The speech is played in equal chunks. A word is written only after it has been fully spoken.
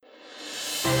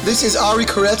This is Ari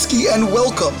Koretsky, and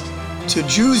welcome to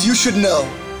Jews You Should Know,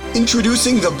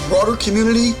 introducing the broader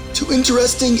community to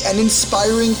interesting and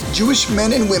inspiring Jewish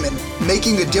men and women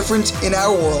making a difference in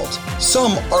our world.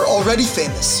 Some are already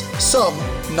famous, some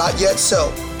not yet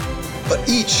so, but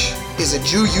each is a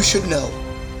Jew you should know.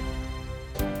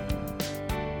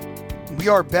 We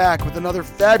are back with another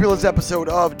fabulous episode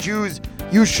of Jews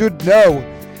You Should Know,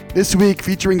 this week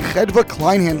featuring Chedva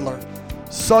Kleinhandler.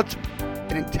 Such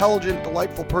an intelligent,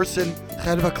 delightful person.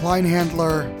 Chedva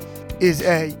Kleinhandler is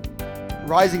a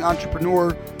rising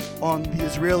entrepreneur on the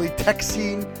Israeli tech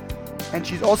scene, and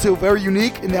she's also very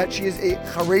unique in that she is a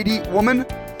Haredi woman,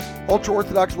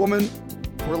 ultra-Orthodox woman,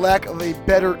 for lack of a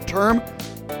better term.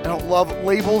 I don't love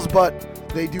labels, but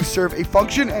they do serve a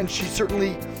function, and she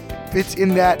certainly fits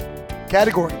in that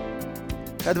category.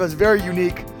 Chedva is very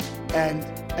unique and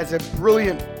has a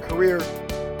brilliant career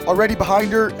already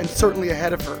behind her and certainly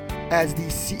ahead of her as the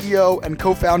CEO and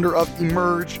co-founder of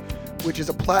Emerge, which is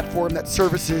a platform that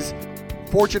services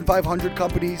Fortune 500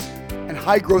 companies and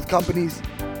high-growth companies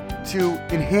to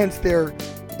enhance their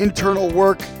internal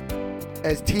work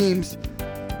as teams,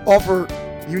 offer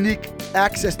unique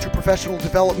access to professional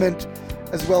development,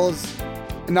 as well as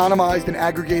anonymized and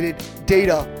aggregated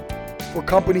data for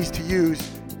companies to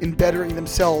use in bettering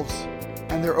themselves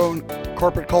and their own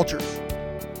corporate cultures.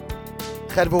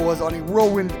 Chedva was on a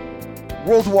whirlwind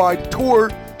worldwide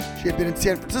tour. She had been in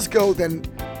San Francisco, then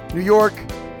New York,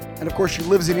 and of course she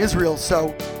lives in Israel,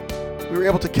 so we were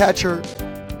able to catch her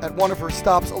at one of her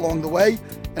stops along the way,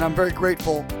 and I'm very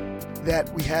grateful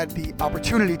that we had the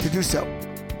opportunity to do so.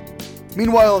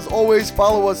 Meanwhile, as always,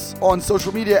 follow us on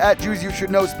social media at Jews You Should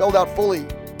Know, spelled out fully,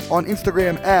 on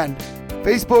Instagram and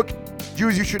Facebook,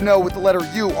 Jews You Should Know with the letter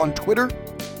U on Twitter.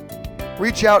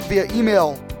 Reach out via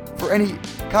email for any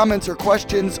comments or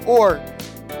questions, or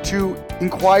to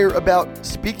inquire about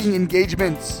speaking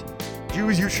engagements,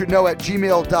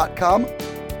 JewsYouShouldKnow@gmail.com.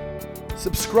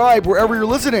 Subscribe wherever you're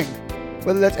listening,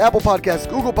 whether that's Apple Podcasts,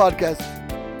 Google Podcasts,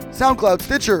 SoundCloud,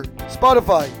 Stitcher,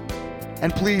 Spotify,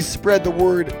 and please spread the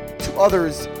word to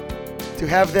others to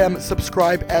have them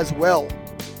subscribe as well.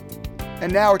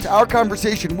 And now to our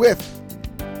conversation with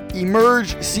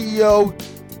Emerge CEO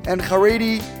and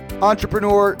Haredi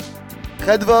entrepreneur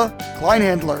Chedva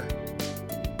Kleinhandler.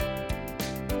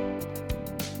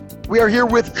 We are here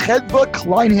with Chedva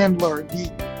Kleinhandler, the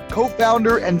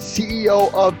co-founder and CEO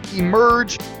of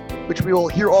Emerge, which we will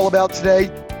hear all about today.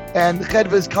 And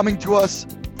Chedva is coming to us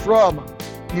from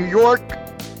New York,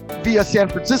 via San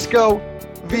Francisco,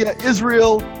 via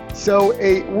Israel. So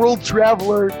a world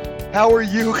traveler. How are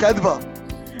you, Chedva?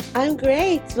 I'm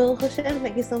great. Baruch Hashem.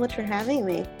 Thank you so much for having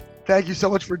me. Thank you so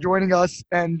much for joining us.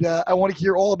 And I want to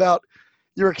hear all about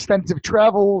your extensive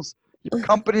travels, your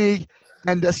company,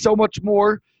 and so much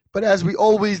more. But as we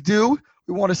always do,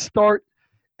 we want to start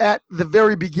at the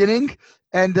very beginning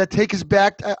and take us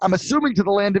back, I'm assuming, to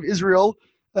the land of Israel,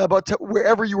 but to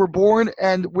wherever you were born,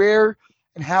 and where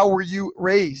and how were you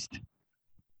raised?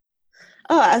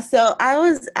 So I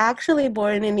was actually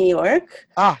born in New York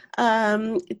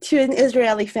to an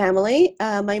Israeli family.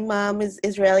 My mom is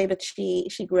Israeli, but she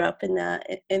grew up in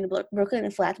Brooklyn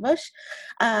and Flatbush.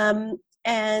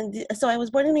 And so I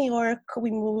was born in New York. We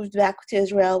moved back to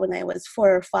Israel when I was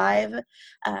 4 or 5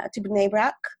 to Bnei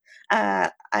Brak.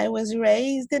 I was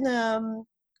raised in,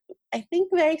 I think,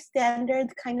 very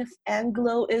standard kind of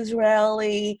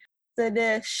Anglo-Israeli,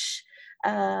 Yiddish,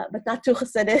 but not too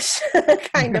Hasidish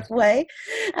kind of way.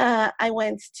 I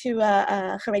went to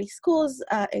Haredi schools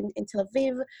in Tel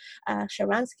Aviv,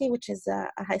 Sharansky, which is a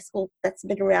high school that's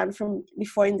been around from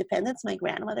before independence. My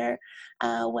grandmother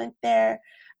went there.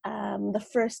 The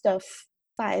first of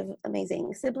 5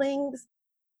 amazing siblings.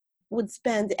 Would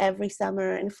spend every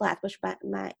summer in Flatbush by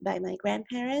my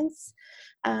grandparents.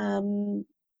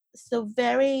 So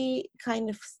very kind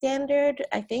of standard,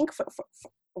 I think,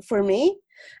 for me.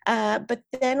 But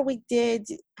then we did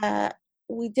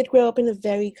grow up in a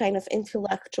very kind of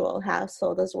intellectual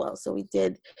household as well. So we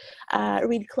did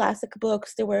read classic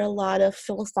books. There were a lot of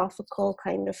philosophical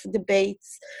kind of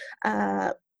debates,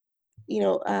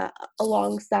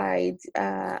 alongside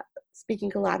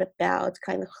speaking a lot about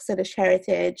kind of Hasidic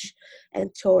heritage and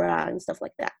Torah and stuff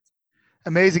like that.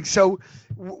 Amazing. So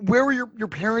where were your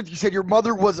parents? You said your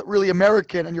mother was really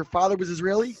American and your father was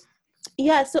Israeli?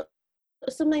 Yeah, so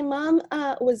my mom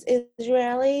was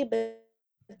Israeli, but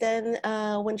then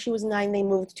when she was 9, they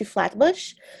moved to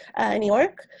Flatbush, New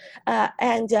York.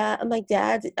 And my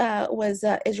dad was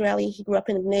Israeli. He grew up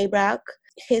in Bnei Brak.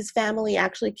 His family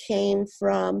actually came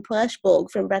from Preshburg,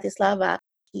 from Bratislava.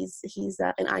 He's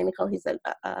an Einikel. He's a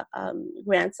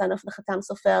grandson of the Chatam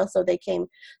Sofer, so they came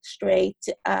straight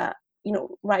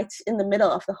right in the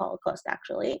middle of the Holocaust,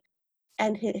 actually.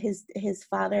 And his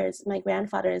father's, my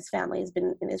grandfather's family has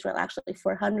been in Israel actually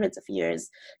for hundreds of years,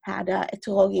 had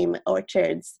etrogim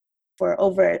orchards for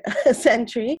over a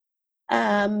century.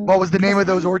 What was the name of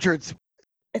those orchards?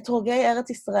 Etrogei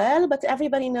Eretz Israel, but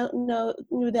everybody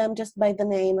knew them just by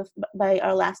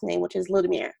our last name, which is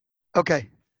Ludmir. Okay.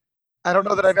 I don't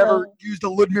know that I've ever used a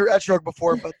Ludmir etrog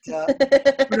before, but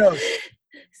who knows?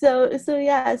 So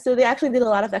they actually did a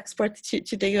lot of export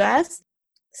to the US.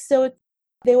 So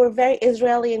they were very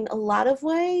Israeli in a lot of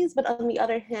ways, but on the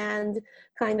other hand,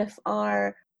 kind of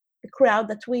are the crowd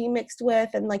that we mixed with,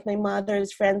 and like my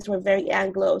mother's friends were very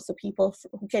Anglo, so people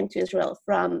who came to Israel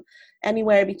from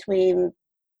anywhere between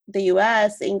the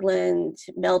US, England,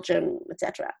 Belgium,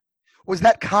 etc. Was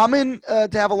that common to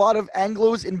have a lot of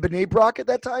Anglos in Bnei Brak at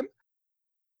that time?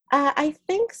 I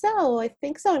think so.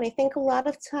 And I think a lot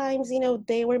of times,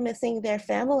 they were missing their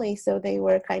family, so they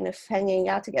were kind of hanging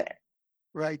out together.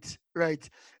 Right.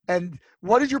 And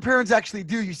what did your parents actually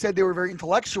do? You said they were very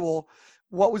intellectual.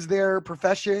 What was their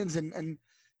professions and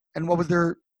what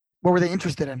were they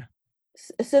interested in?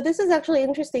 So this is actually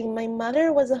interesting. My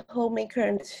mother was a homemaker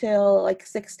until like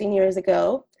 16 years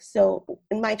ago. So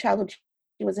in my childhood,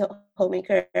 she was a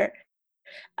homemaker.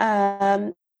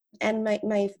 And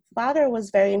my father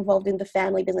was very involved in the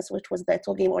family business, which was the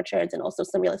etrogim orchards and also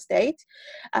some real estate.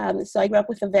 So I grew up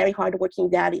with a very hardworking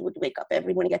dad. He would wake up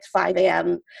every morning at 5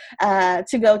 a.m.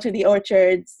 To go to the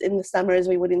orchards. In the summers,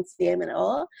 we wouldn't see him at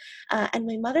all. And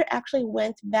my mother actually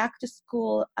went back to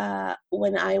school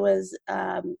when I was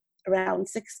around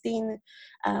 16,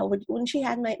 when she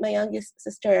had my youngest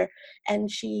sister,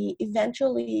 and she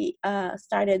eventually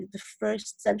started the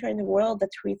first center in the world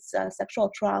that treats sexual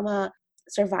trauma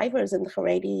survivors in the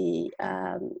Haredi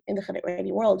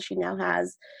world. She now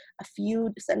has a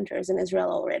few centers in Israel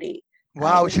already.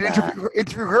 Wow, we should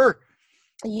interview her.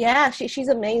 Yeah, she's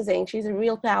amazing. She's a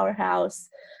real powerhouse.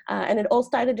 And it all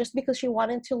started just because she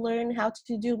wanted to learn how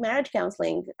to do marriage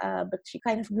counseling, but she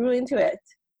kind of grew into it.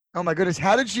 Oh my goodness.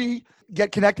 How did she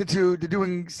get connected to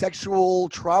doing sexual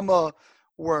trauma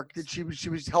work? Did she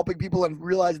was helping people and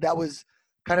realize that was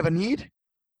kind of a need?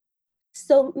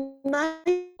 So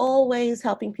always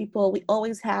helping people. We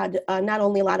always had not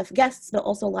only a lot of guests, but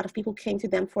also a lot of people came to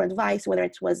them for advice, whether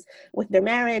it was with their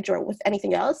marriage or with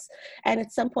anything else. And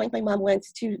at some point, my mom went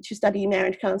to study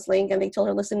marriage counseling, and they told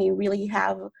her, listen, you really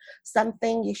have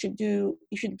something you should do.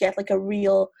 You should get like a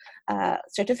real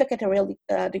certificate, a real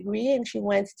degree. And she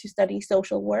went to study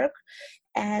social work.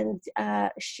 And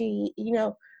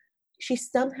she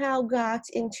somehow got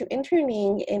into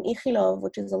interning in Ichilov,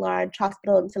 which is a large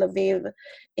hospital in Tel Aviv,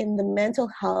 in the mental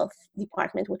health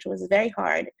department, which was very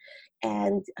hard.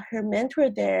 And her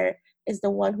mentor there is the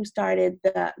one who started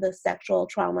the sexual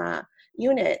trauma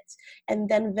unit. And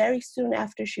then very soon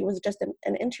after she was just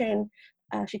an intern,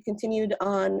 she continued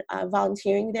on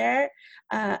volunteering there.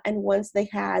 And once they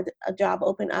had a job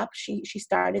open up, she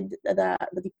started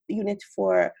the unit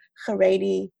for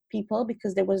Haredi people,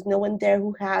 because there was no one there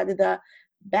who had the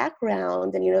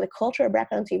background and the cultural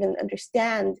background to even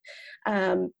understand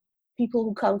people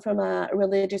who come from a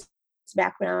religious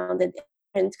background and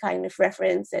different kind of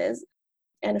references.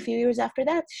 And a few years after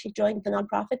that, she joined the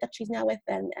nonprofit that she's now with,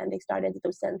 and they started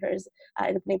those centers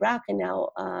in Bnei Brak, and now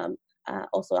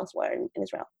also elsewhere in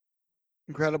Israel.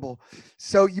 Incredible.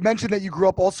 So you mentioned that you grew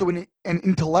up also in an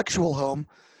intellectual home.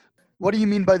 What do you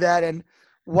mean by that? And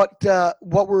what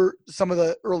were some of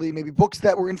the early maybe books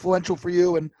that were influential for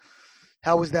you, and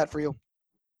how was that for you?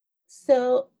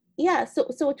 So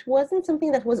it wasn't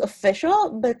something that was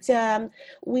official, but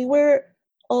we were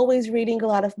always reading a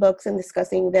lot of books and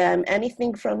discussing them.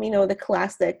 Anything from the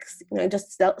classics. I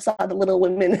just saw The Little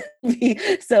Women movie,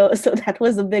 so that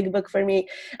was a big book for me.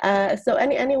 So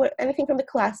anything from the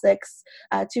classics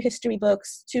to history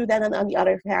books, to then on the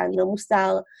other hand,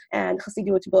 Musar and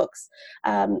Chassidut books.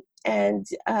 And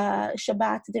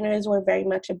Shabbat dinners were very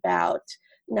much about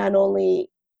not only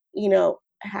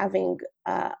having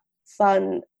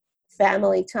fun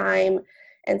family time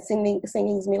and singing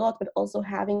Zmilot, but also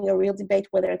having a real debate,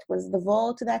 whether it was the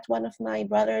Volt that one of my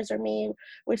brothers or me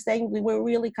were saying. We were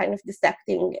really kind of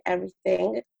dissecting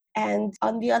everything. And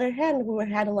on the other hand, we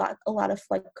had a lot of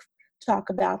like talk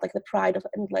about like the pride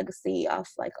and legacy of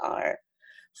like our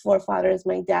forefathers.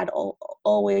 My dad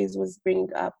always was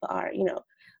bringing up our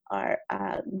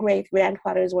great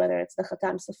grandfathers, whether it's the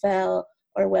Khatam Sofer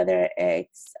or whether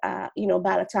it's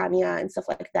Baratania and stuff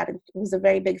like that. It was a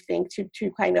very big thing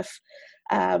to kind of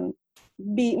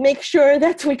make sure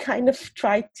that we kind of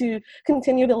try to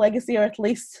continue the legacy, or at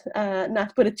least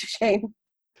not put it to shame.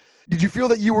 Did you feel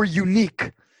that you were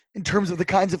unique in terms of the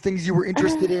kinds of things you were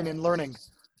interested in and learning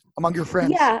among your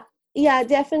friends? Yeah,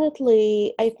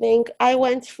 definitely. I think I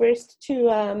went first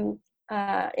to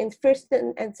in first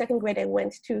and second grade. I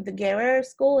went to the Gerer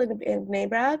school in Bnei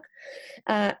Brak,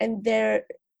 and there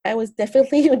I was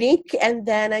definitely unique. And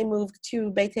then I moved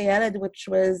to Beit Hayeled, which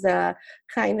was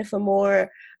kind of a more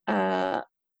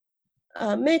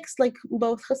mixed, like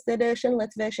both Hasidish and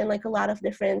Litvish, and like a lot of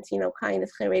different, kind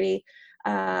of Haredi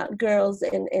girls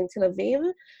in Tel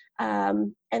Aviv.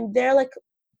 And they're like,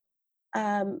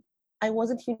 I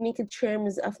wasn't unique in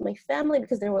terms of my family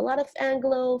because there were a lot of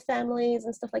Anglo families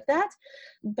and stuff like that.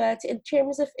 But in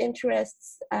terms of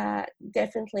interests,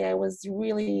 definitely I was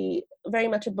really very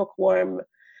much a bookworm,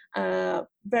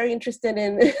 very interested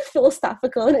in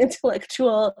philosophical and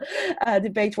intellectual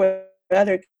debate where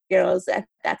other girls at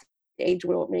that age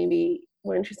were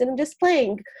interested in just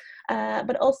playing.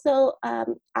 But also,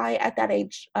 I at that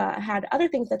age had other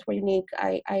things that were unique.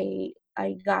 I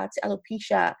got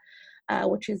alopecia,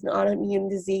 which is an autoimmune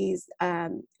disease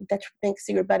that makes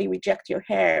your body reject your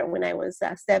hair when I was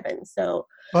 7. So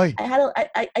Right.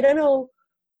 I don't know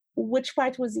which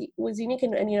part was unique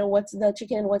and what's the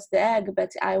chicken and what's the egg,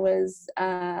 but I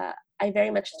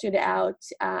very much stood out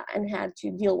and had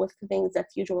to deal with things that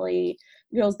usually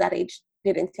girls that age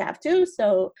didn't have to.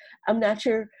 So I'm not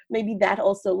sure, maybe that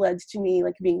also led to me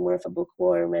like being more of a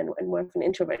bookworm and more of an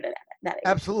introvert at that age.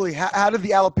 Absolutely. How did the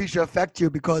alopecia affect you?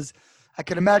 Because I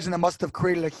can imagine that must have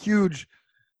created a huge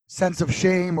sense of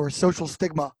shame or social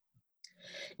stigma.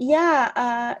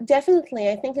 Yeah, definitely.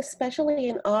 I think especially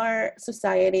in our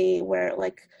society where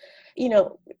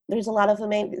there's a lot of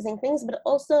amazing things, but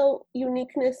also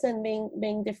uniqueness and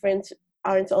being different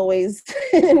aren't always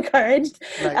encouraged.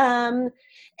 Right.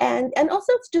 And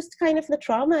also it's just kind of the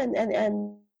trauma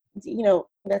and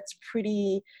that's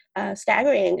pretty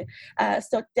staggering.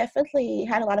 So it definitely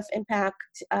had a lot of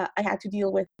impact. I had to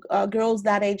deal with girls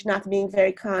that age not being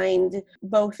very kind,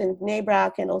 both in Bnei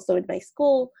Brak and also in my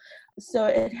school. So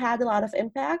it had a lot of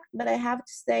impact. But I have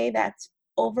to say that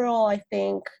overall, I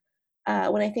think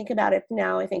when I think about it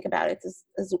now, I think about it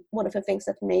as one of the things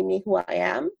that made me who I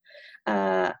am,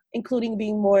 including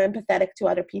being more empathetic to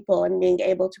other people and being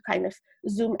able to kind of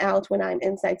zoom out when I'm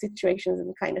inside situations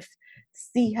and kind of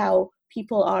see how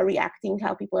people are reacting,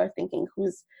 how people are thinking,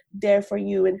 who's there for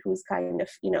you and who's kind of,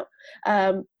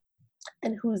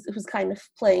 and who's kind of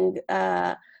playing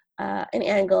an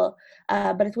angle.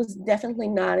 But it was definitely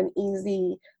not an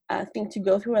easy thing to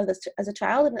go through as a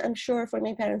child, and I'm sure for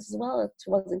my parents as well, it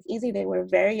wasn't easy. They were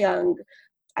very young.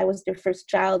 I was their first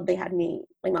child.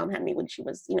 My mom had me when she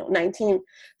was 19.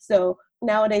 So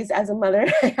nowadays as a mother,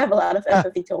 I have a lot of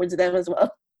empathy towards them as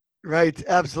well. Right,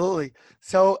 absolutely.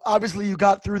 So obviously you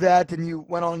got through that and you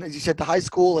went on, as you said, to high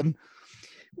school. And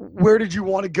where did you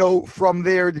want to go from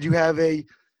there? Did you have a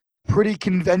pretty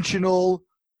conventional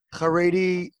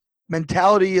Haredi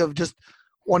mentality of just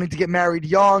wanting to get married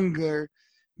young or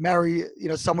marry,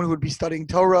 someone who would be studying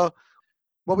Torah?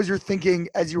 What was your thinking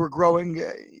as you were growing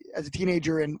as a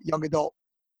teenager and young adult?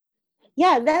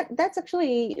 Yeah, that's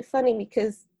actually funny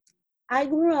because I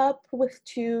grew up with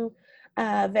two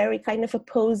very kind of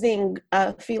opposing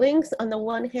feelings. On the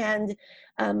one hand,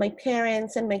 my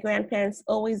parents and my grandparents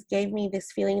always gave me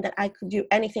this feeling that I could do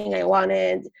anything I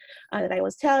wanted, that I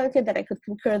was talented, that I could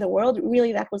conquer the world.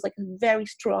 Really, that was like a very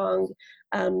strong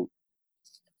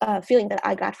feeling that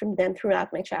I got from them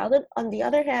throughout my childhood. On the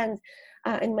other hand,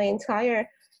 in my entire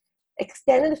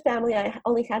extended family, I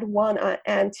only had one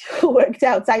aunt who worked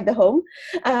outside the home.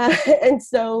 And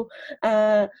so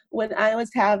when I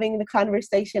was having the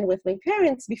conversation with my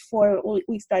parents before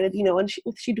we started,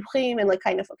 with shidduchim and like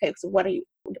kind of, okay, so what do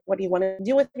you want to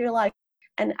do with your life?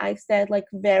 And I said like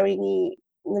in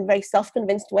a very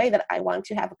self-convinced way that I want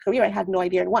to have a career. I had no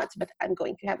idea in what, but I'm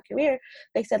going to have a career.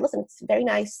 They said, listen, it's very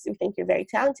nice. We think you're very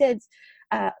talented.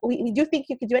 We do think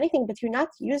you could do anything, but you're not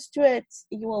used to it.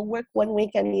 You will work 1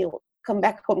 week and you'll come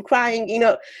back home crying.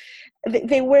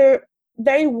 They were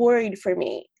very worried for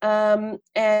me. And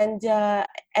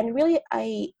really,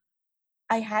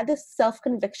 I had this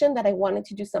self-conviction that I wanted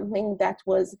to do something that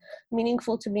was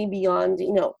meaningful to me beyond,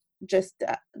 just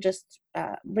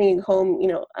bringing home,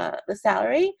 the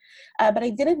salary. But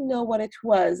I didn't know what it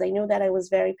was. I know that I was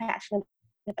very passionate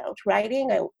about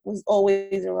writing. I was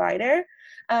always a writer,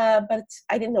 but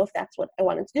I didn't know if that's what I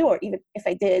wanted to do, or even if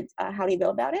I did, how do you go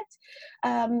about it?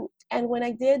 And when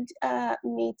I did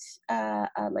meet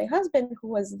my husband, who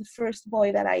was the first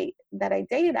boy that I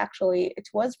dated, actually, it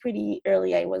was pretty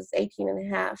early. I was 18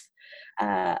 and a half.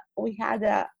 We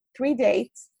had 3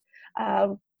 dates.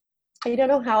 I don't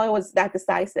know how I was that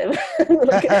decisive.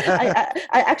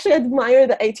 I actually admire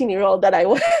the 18-year-old that I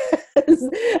was.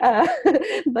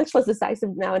 much less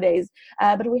decisive nowadays.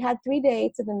 But we had 3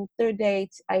 dates, and then the third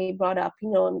date, I brought up,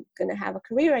 I'm going to have a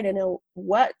career. I don't know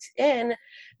what in,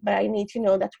 but I need to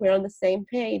know that we're on the same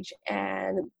page.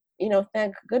 And,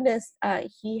 thank goodness,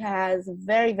 he has a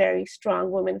very, very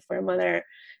strong woman for a mother,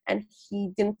 and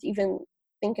he didn't even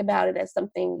think about it as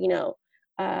something,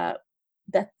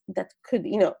 that could,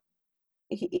 he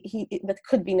that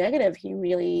could be negative. He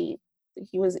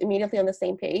was immediately on the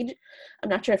same page. I'm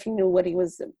not sure if he knew what he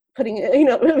was putting,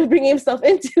 bringing himself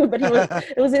into, but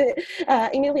it was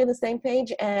immediately on the same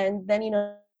page. And then,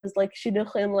 it was like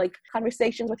shidduchim, like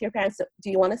conversations with your parents. So,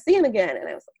 do you want to see him again? And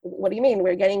I was like, what do you mean?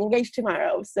 We're getting engaged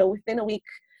tomorrow. So within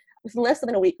less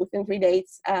than a week, within 3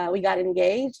 dates, we got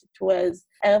engaged. It was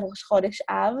Erev Rosh Chodesh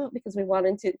Av, because we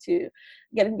wanted to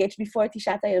get engaged before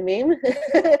Tishat HaYamim.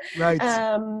 Right.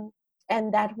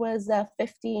 And that was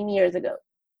 15 years ago.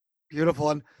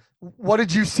 Beautiful. And what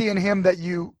did you see in him that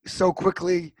you so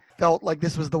quickly felt like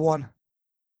this was the one?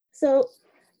 So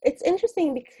it's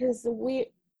interesting because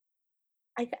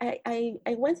I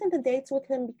went into dates with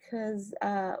him because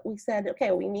we said,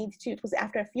 okay, we need to. It was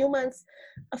after a few months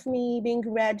of me being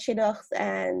read shidduchs,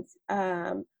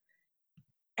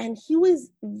 and he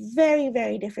was very,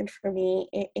 very different from me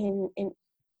in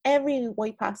every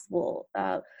way possible.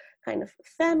 Kind of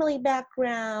family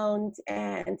background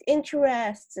and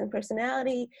interests and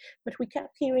personality, but we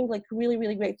kept hearing like really,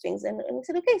 really great things. And we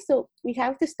said, okay, so we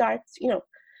have to start,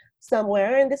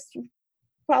 somewhere, and this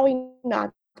probably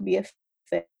not be a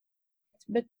fit,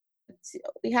 but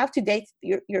we have to date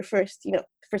your first,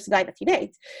 first guy that you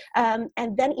date. And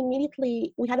then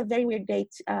immediately we had a very weird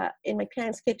date in my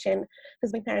parents' kitchen,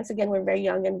 because my parents, again, were very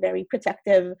young and very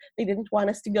protective. They didn't want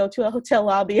us to go to a hotel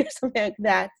lobby or something like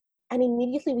that. And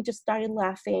immediately we just started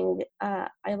laughing.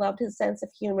 I loved his sense of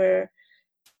humor.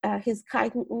 His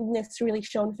kindness really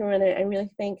shone through, and I really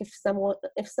think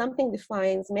if something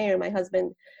defines Meir, my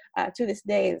husband, to this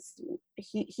day,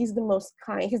 he's the most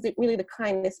kind. He's really the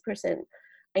kindest person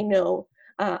I know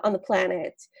on the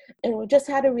planet. And we just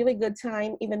had a really good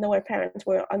time, even though our parents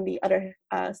were on the other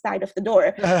side of the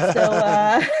door.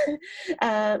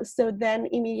 So then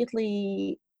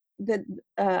immediately,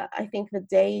 I think the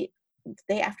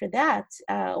day after that,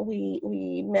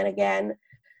 we met again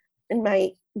in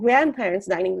my grandparents'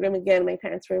 dining room again. My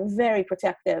parents were very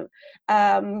protective,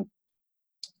 and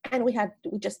we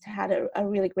just had a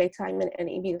really great time, and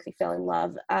immediately fell in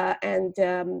love. And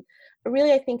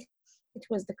really, I think it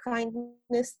was the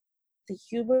kindness, the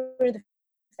humor, the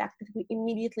fact that we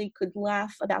immediately could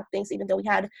laugh about things, even though we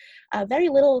had very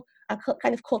little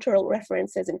kind of cultural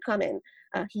references in common.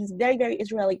 He's very, very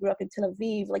Israeli, grew up in Tel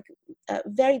Aviv, like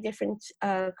very different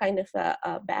kind of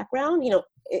background,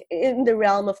 in the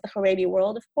realm of the Haredi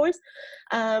world, of course.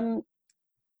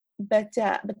 But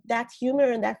that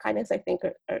humor and that kindness, I think,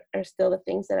 are still the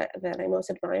things that I most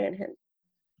admire in him.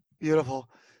 Beautiful.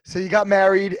 So you got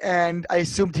married, and I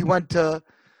assumed he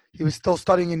was still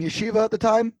studying in yeshiva at the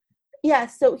time? Yeah,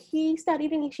 so he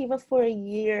studied in yeshiva for a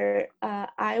year.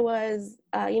 I was,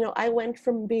 I went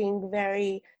from being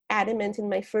very adamant in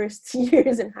my first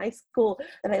years in high school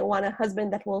that I want a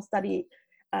husband that will study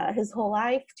his whole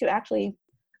life, to actually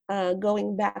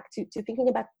going back to thinking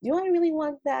about, do I really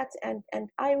want that? And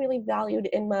I really valued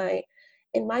in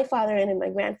my father and in my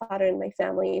grandfather and my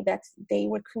family that they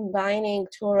were combining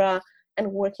Torah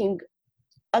and working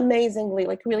amazingly,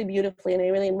 like really beautifully, and I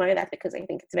really admire that, because I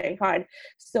think it's very hard.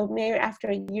 So Meir, after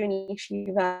a year in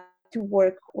yeshiva, to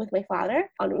work with my father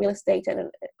on real estate and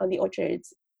on the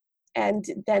orchards, and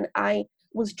then I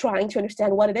was trying to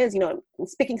understand what it is, I'm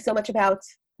speaking so much about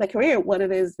my career, what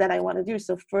it is that I want to do.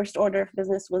 So first order of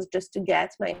business was just to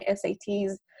get my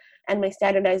SATs and my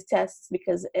standardized tests,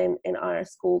 because in our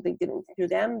school they didn't do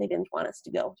them. They didn't want us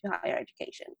to go to higher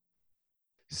education.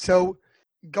 So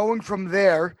going from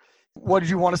there, what did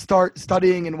you want to start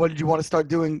studying, and what did you want to start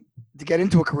doing to get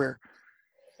into a career?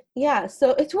 Yeah,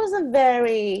 so it was a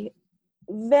very,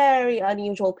 very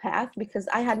unusual path, because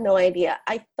I had no idea.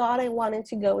 I thought I wanted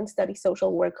to go and study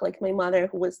social work, like my mother,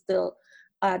 who was still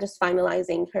just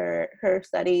finalizing her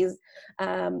studies,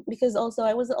 because also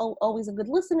I was always a good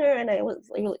listener, and I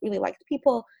really liked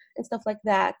people and stuff like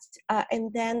that.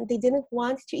 And then they didn't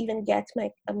want to even get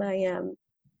my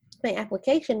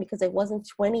application, because I wasn't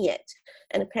 20 yet.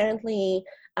 And apparently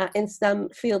in some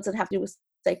fields that have to do with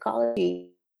psychology,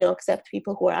 accept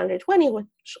people who are under 20, which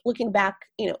looking back,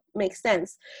 makes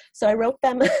sense. So I wrote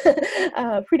them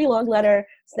a pretty long letter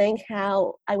saying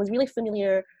how I was really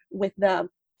familiar with the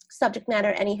subject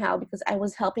matter anyhow, because I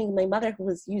was helping my mother, who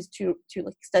was used to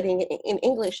like studying in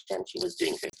English, and she was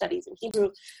doing her studies in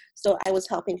Hebrew. So I was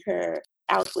helping her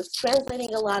out with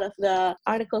translating a lot of the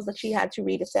articles that she had to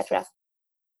read, etc.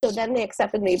 So then they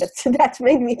accepted me, but that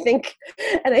made me think,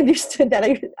 and I understood that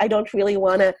I don't really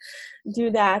want to do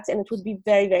that, and it would be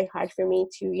very, very hard for me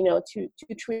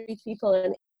to treat people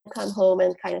and come home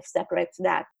and kind of separate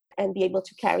that and be able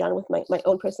to carry on with my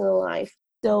own personal life.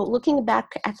 So looking back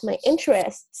at my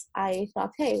interests, I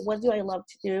thought, hey, what do I love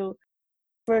to do?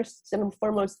 First and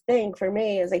foremost thing for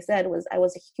me, as I said, was I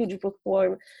was a huge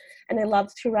bookworm and I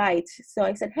loved to write. So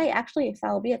I said, hey, actually, if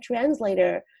I'll be a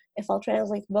translator, if I'll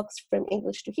translate books from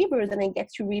English to Hebrew, then I get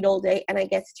to read all day and I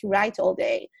get to write all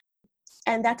day.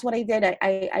 And that's what I did.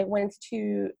 I went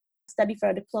to study for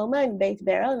a diploma in Beit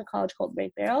Berel, in a college called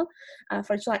Beit Berel,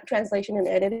 for translation and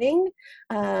editing.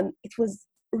 It was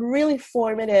really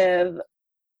formative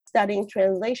studying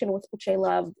translation, which I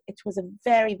loved. It was a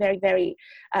very, very, very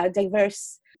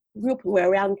diverse group. We were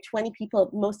around 20 people.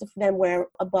 Most of them were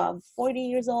above 40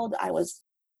 years old. I was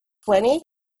 20.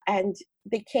 And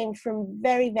they came from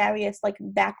very various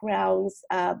backgrounds,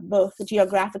 both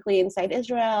geographically inside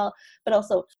Israel, but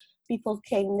also people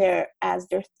came there as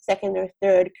their second or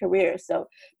third career. So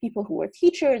people who were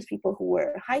teachers, people who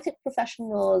were high-tech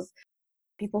professionals,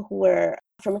 people who were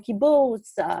from a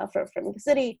kibbutz, from the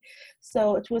city.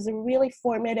 So it was a really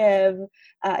formative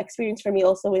experience for me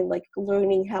also in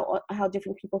learning how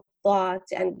different people thought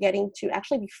and getting to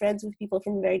actually be friends with people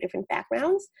from very different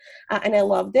backgrounds. And I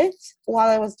loved it. While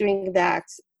I was doing that,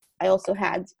 I also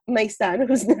had my son,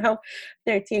 who's now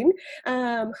 13,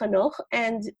 Hanoch.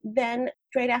 And then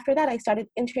right after that, I started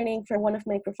interning for one of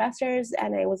my professors,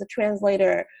 and I was a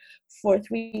translator for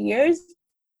 3 years,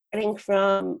 starting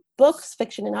from books,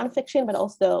 fiction and nonfiction, but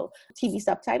also TV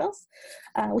subtitles,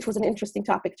 which was an interesting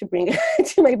topic to bring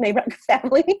to my Bnei Brak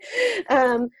family.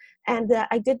 And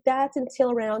I did that until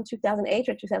around 2008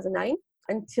 or 2009,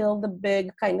 until the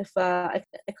big kind of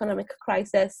economic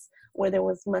crisis where there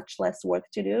was much less work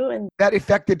to do. And that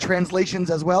affected translations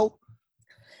as well?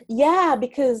 Yeah,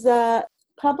 because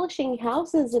publishing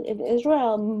houses in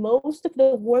Israel, most of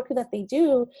the work that they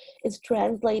do is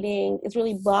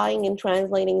really buying and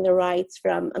translating the rights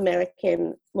from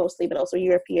American mostly, but also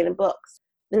European books.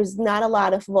 There's not a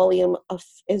lot of volume of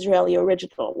Israeli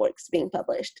original works being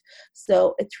published.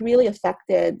 So it really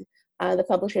affected the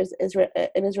publishers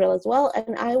in Israel as well.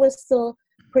 And I was still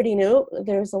pretty new.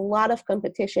 There's a lot of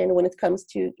competition when it comes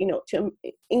to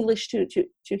English to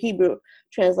Hebrew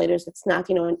translators. It's not,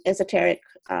 an esoteric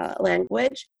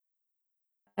language.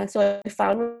 So I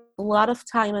found a lot of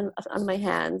time on my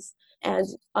hands. And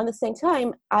on the same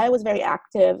time, I was very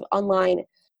active online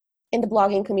in the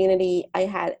blogging community. I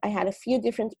had a few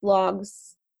different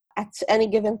blogs at any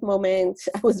given moment.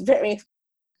 I was very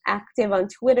active on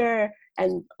Twitter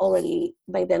and already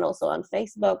by then also on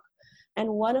Facebook. And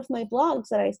one of my blogs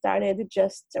that I started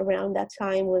just around that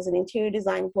time was an interior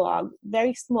design blog,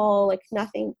 very small,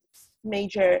 nothing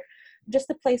major, just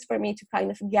a place for me to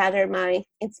kind of gather my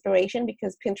inspiration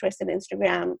because Pinterest and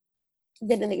Instagram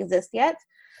didn't exist yet.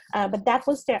 But that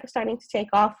was starting to take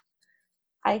off.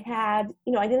 I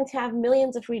didn't have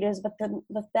millions of readers, but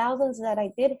the thousands that I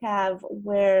did have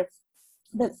were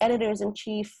the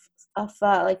editors-in-chief of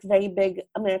very big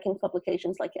American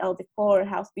publications like Elle Decor,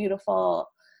 House Beautiful,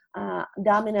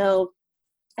 Domino.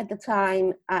 At the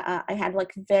time, I had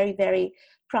very, very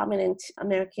prominent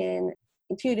American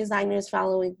interior designers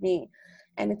following me,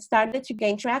 and it started to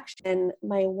gain traction.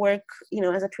 My work,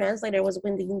 as a translator was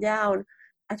winding down.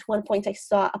 At one point, I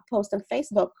saw a post on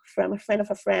Facebook from a friend of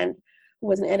a friend who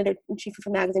was an editor-in-chief of a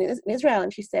magazine in Israel,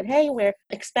 and she said, hey, we're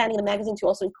expanding the magazine to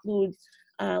also include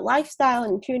lifestyle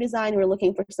and interior design. We're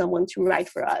looking for someone to write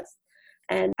for us.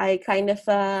 And I kind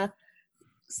of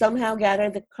somehow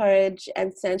gathered the courage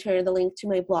and sent her the link to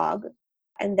my blog.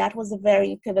 And that was a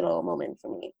very pivotal moment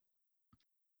for me.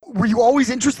 Were you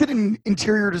always interested in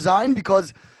interior design?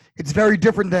 Because it's very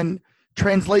different than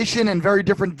translation and very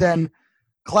different than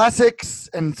classics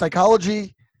and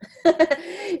psychology.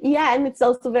 Yeah, and it's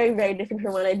also very, very different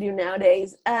from what I do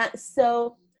nowadays.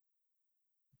 So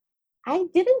I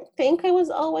didn't think I was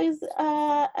always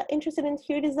interested in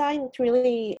interior design. It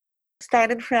really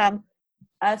started from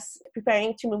us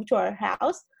preparing to move to our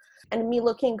house and me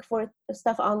looking for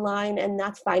stuff online and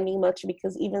not finding much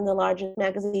because even the largest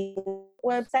magazine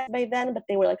website by then, but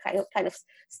they were kind of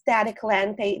static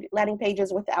landing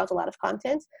pages without a lot of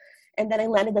content. And then I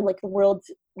landed in the world,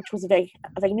 which was a very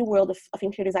new world of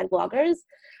interior design bloggers.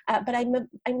 But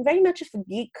I'm very much a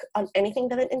geek on anything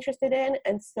that I'm interested in.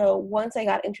 And so once I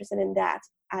got interested in that,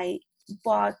 I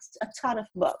bought a ton of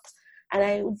books and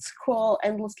I would scroll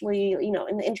endlessly,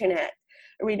 in the internet,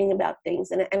 reading about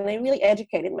things, and I really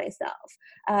educated myself.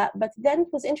 But then it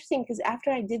was interesting because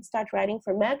after I did start writing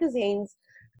for magazines,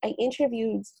 I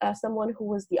interviewed someone who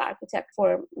was the architect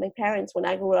for my parents when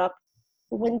I grew up,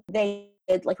 when they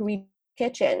did like read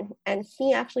kitchen. And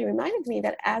he actually reminded me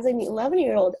that as an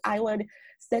 11-year-old, I would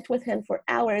sit with him for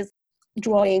hours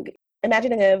drawing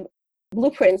imaginative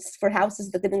blueprints for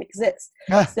houses that didn't exist.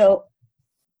 So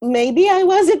maybe I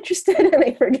was interested and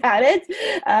I forgot it.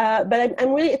 But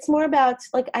I'm really, it's more about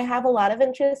like, I have a lot of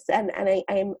interests and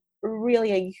I'm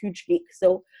really a huge geek.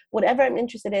 So whatever I'm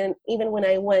interested in, even when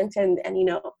I went and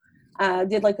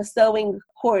did like a sewing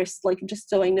course, like just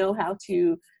so I know how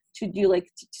to do like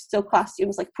to sew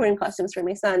costumes, like Purim costumes for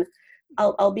my son,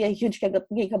 I'll be a huge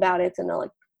geek about it, and I'll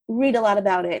like read a lot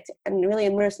about it and really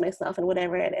immerse myself in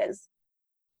whatever it is.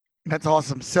 That's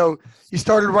awesome. So you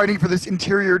started writing for this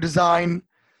interior design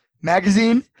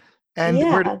magazine, and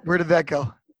where did that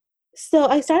go? So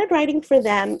I started writing for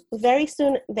them. Very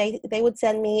soon they would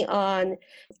send me on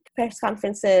press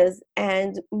conferences,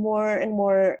 and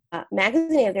more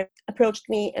magazine editors approached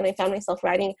me, and I found myself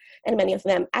writing in many of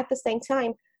them. At the same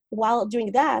time, while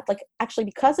doing that, like actually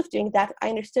because of doing that, I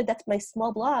understood that my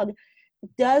small blog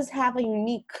does have a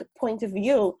unique point of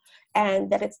view,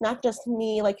 and that it's not just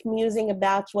me like musing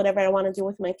about whatever I want to do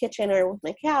with my kitchen or with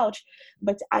my couch,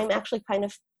 but I'm actually kind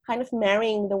of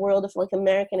marrying the world of like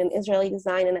American and Israeli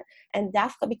design, and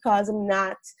dafka because I'm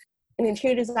not an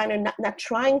interior designer, not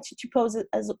trying to pose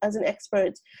as an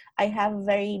expert. I have a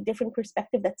very different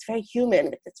perspective that's very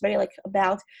human. It's very like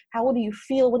about how do you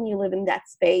feel when you live in that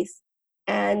space.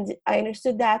 And I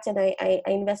understood that, and I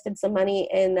invested some money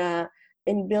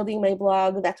in building my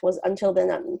blog that was until then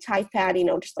on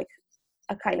Typepad, just like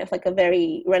a kind of like a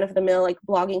very run-of-the-mill like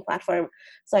blogging platform.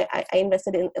 So I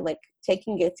invested in like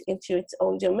taking it into its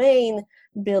own domain,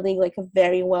 building like a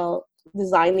very well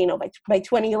designed, by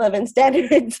 2011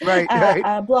 standards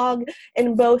blog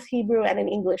in both Hebrew and in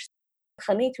English.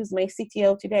 Khanit, who's my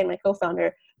CTO today and my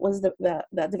co-founder, was the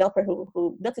developer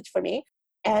who built it for me.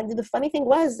 And the funny thing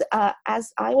was,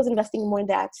 as I was investing more in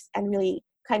that and really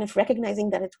kind of recognizing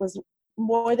that it was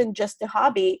more than just a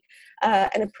hobby,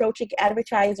 and approaching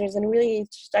advertisers and really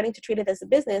starting to treat it as a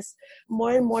business,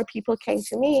 more and more people came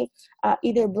to me,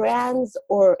 either brands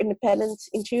or independent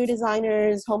interior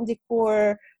designers, home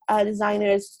decor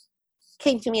designers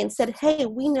came to me and said, hey,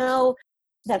 we know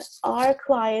that our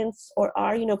clients or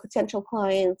our potential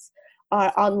clients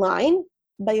are online.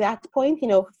 By that point,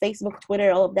 Facebook,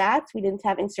 Twitter, all of that. We didn't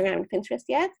have Instagram and Pinterest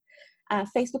yet.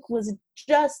 Facebook was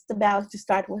just about to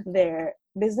start with their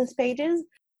business pages.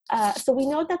 So we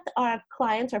know that our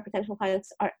clients, our potential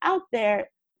clients, are out there.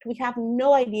 We have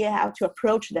no idea how to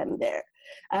approach them there.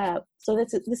 So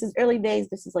this is early days.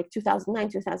 This is like 2009,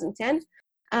 2010.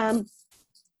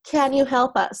 Can you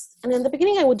help us? And in the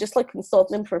beginning, I would just like consult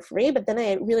them for free, but then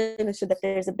I really understood that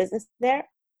there's a business there.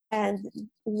 And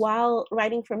while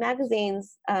writing for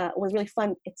magazines was really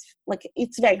fun,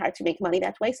 it's very hard to make money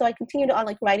that way. So I continued on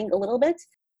like writing a little bit,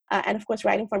 and of course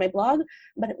writing for my blog.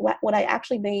 But what I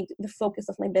actually made the focus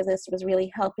of my business was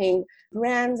really helping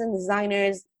brands and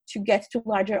designers to get to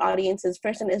larger audiences,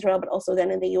 first in Israel, but also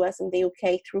then in the US and the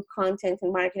UK through content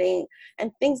and marketing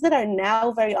and things that are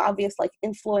now very obvious, like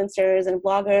influencers and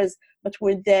bloggers, but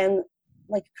were then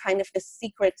like kind of the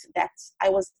secret that I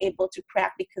was able to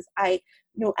crack because I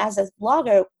knew as a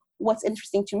blogger what's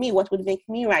interesting to me, what would make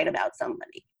me write about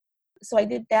somebody. So I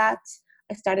did that.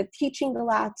 I started teaching a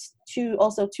lot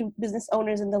to business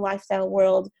owners in the lifestyle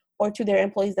world or to their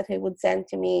employees that they would send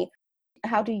to me,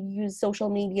 how to use social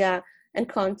media and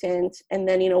content. And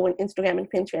then, when Instagram and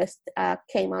Pinterest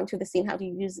came onto the scene, how to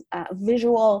use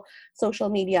visual social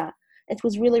media. It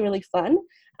was really, really fun.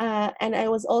 And I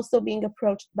was also being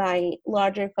approached by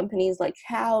larger companies like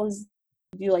Houzz,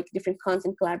 do like different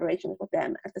content collaborations with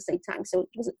them at the same time. So it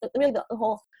was really the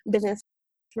whole business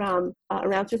from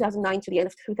around 2009 to the end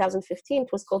of 2015. It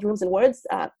was called Rooms and Words.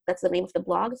 That's the name of the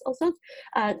blogs also.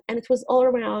 And it was all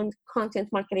around content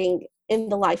marketing in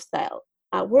the lifestyle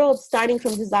world, starting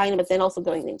from design, but then also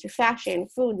going into fashion,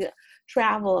 food,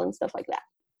 travel, and stuff like that.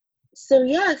 So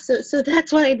so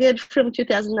that's what I did from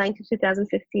 2009 to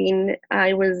 2015.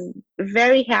 I was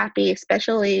very happy,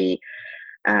 especially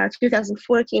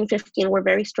 2014, 15 were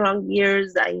very strong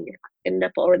years. I ended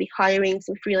up already hiring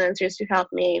some freelancers to help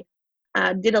me.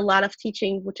 Did a lot of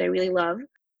teaching, which I really love.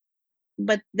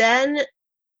 But then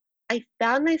I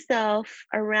found myself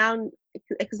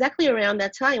exactly around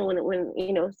that time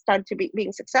when started to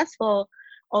being successful,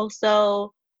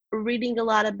 also reading a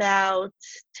lot about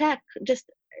tech.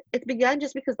 It began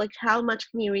just because like how much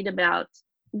can you read about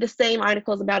the same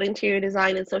articles about interior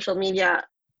design and social media?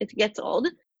 It gets old.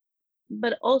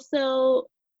 But also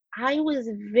I was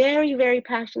very, very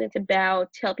passionate about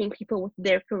helping people with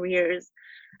their careers.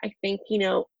 I think,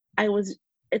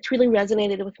 it really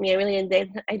resonated with me. I really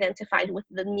identified with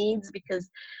the needs because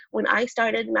when I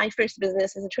started my first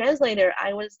business as a translator,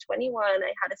 I was 21.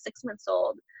 I had a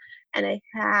 6-month-old and I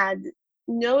had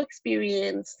no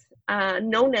experience,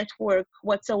 no network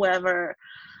whatsoever,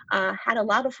 had a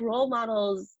lot of role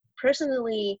models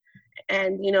personally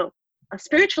and,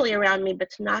 spiritually around me,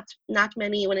 but not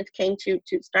many when it came to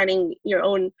starting your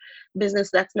own business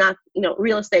that's not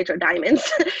real estate or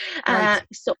diamonds. Right.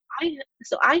 So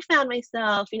I found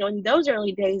myself in those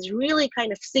early days really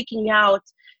kind of seeking out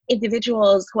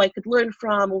individuals who I could learn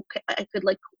from, who I could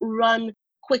like run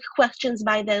quick questions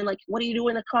by them, like what do you do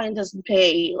when a client doesn't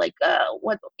pay, like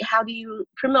how do you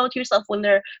promote yourself when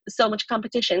there's so much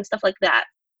competition, stuff like that.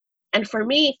 And for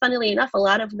me, funnily enough, a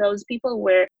lot of those people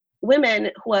were women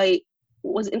who I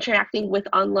was interacting with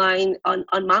online on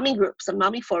mommy groups, on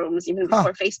mommy forums, even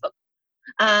before Facebook.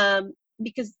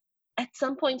 Because at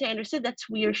some point I understood that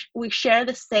we share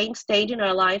the same stage in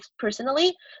our lives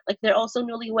personally. Like they're also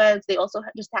newlyweds, they also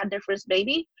just had their first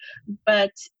baby,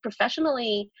 but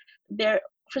professionally, they're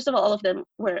first of all of them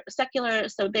were secular,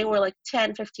 so they were like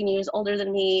 10, 15 years older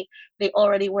than me. They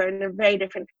already were in a very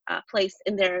different place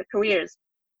in their careers.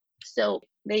 So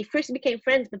they first became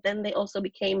friends, but then they also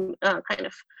became kind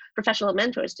of professional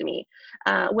mentors to me,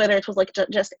 whether it was like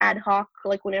just ad hoc,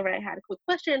 like whenever I had a quick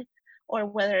question, or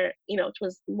whether, it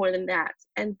was more than that.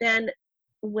 And then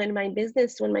when my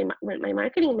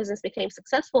marketing business became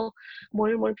successful, more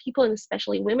and more people, and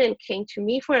especially women, came to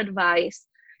me for advice.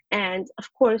 And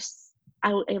of course,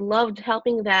 I loved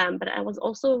helping them, but I was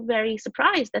also very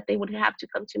surprised that they would have to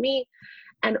come to me.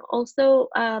 And also,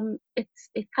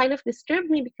 it kind of disturbed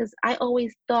me because I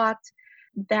always thought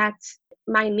that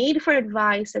my need for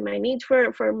advice and my need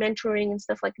for mentoring and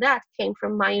stuff like that came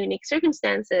from my unique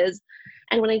circumstances.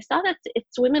 And when I saw that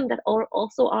it's women that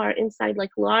also are inside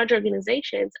like large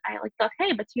organizations, I like thought,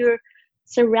 hey, but you're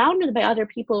surrounded by other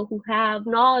people who have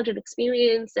knowledge and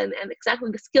experience and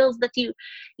exactly the skills that you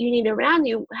need around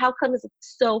you. How come is it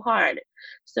so hard?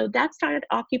 So that started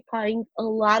occupying a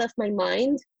lot of my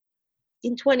mind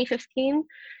in 2015,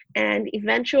 and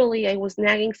eventually I was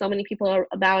nagging so many people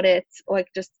about it, like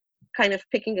just kind of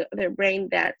picking their brain,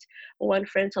 that one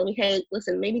friend told me, hey,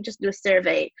 listen, maybe just do a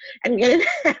survey and get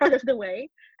it out of the way.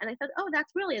 And I thought, oh,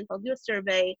 that's brilliant, I'll do a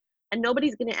survey and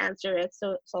nobody's going to answer it,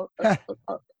 so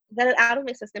I'll get it out of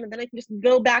my system, and then I can just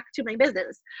go back to my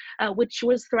business, which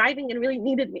was thriving and really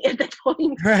needed me at that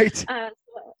point. Right.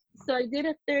 So I did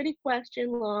a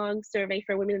 30-question long survey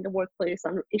for women in the workplace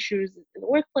on issues in the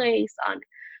workplace, on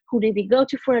who do they go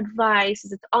to for advice?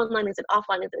 Is it online? Is it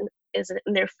offline? Is it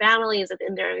in their family? Is it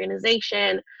in their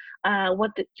organization?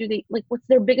 Do they like? What's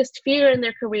their biggest fear in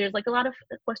their careers? Like a lot of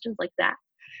questions like that.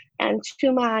 And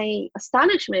to my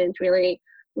astonishment, really,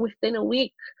 within a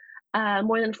week,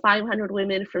 more than 500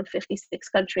 women from 56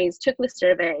 countries took the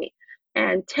survey,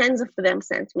 and tens of them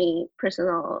sent me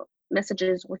personal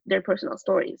messages with their personal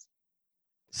stories.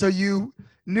 So you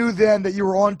knew then that you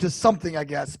were on to something, I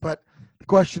guess, but the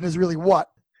question is really what?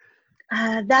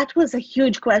 That was a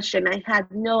huge question. I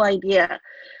had no idea.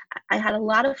 I had a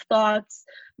lot of thoughts,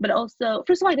 but also,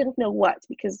 first of all, I didn't know what,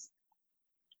 because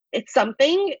it's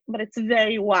something, but it's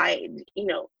very wide.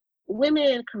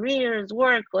 Women, careers,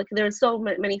 work, like there's so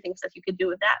many things that you could do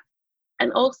with that.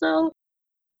 And also,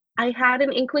 I had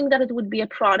an inkling that it would be a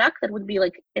product, that would be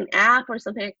like an app or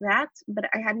something like that, but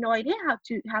I had no idea how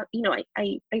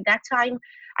I by that time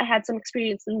I had some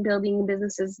experience in building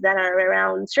businesses that are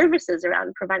around services,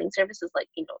 around providing services like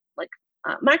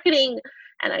marketing,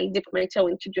 and I dipped my toe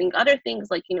into doing other things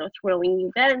like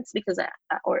throwing events because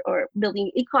or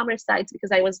building e-commerce sites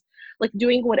because I was like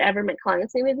doing whatever my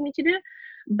clients needed me to do,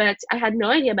 but I had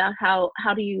no idea about how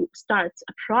do you start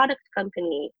a product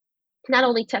company. Not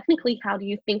only technically, how do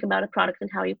you think about a product and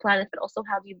how you plan it, but also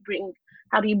how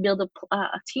do you build a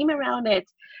team around it?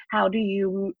 How do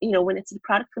you, when it's a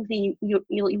product company,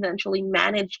 you'll eventually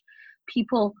manage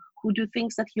people who do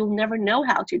things that you'll never know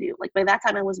how to do. Like by that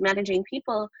time I was managing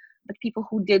people, but people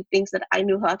who did things that I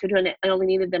knew how to do, and I only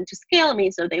needed them to scale me.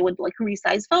 So they would like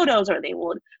resize photos, or they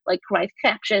would like write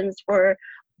captions for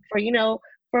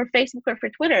Facebook or for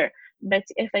Twitter. But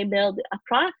if I build a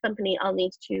product company, I'll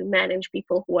need to manage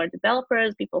people who are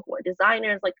developers, people who are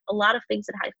designers, like a lot of things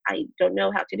that I don't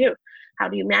know how to do. How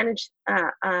do you manage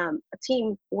a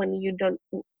team when you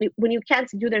can't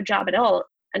do their job at all?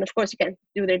 And of course, you can't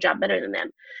do their job better than them.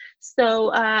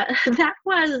 So that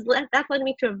led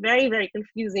me to a very, very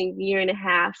confusing year and a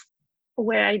half,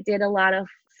 where I did a lot of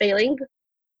failing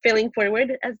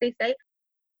forward, as they say.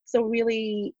 So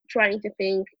really trying to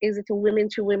think, is it a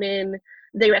women-to-women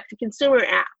direct-to-consumer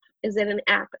app? Is it an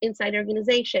app inside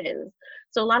organizations?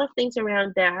 So a lot of things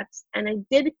around that. And I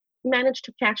did manage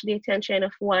to catch the attention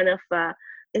of one of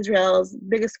Israel's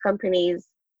biggest companies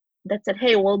that said,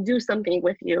 hey, we'll do something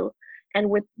with you. And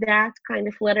with that kind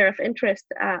of letter of interest,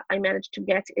 I managed to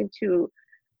get into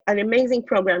an amazing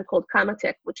program called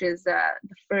Kamatech, which is the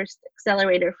first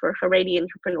accelerator for Haredi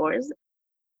entrepreneurs.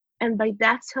 And by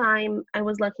that time, I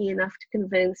was lucky enough to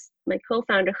convince my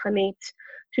co-founder, Hanit,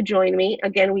 to join me.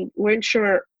 Again, we weren't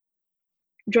sure,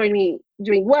 join me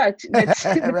doing what, but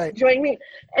right. join me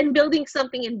and building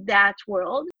something in that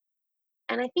world.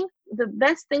 And I think the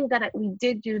best thing that we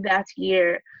did do that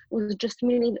year was just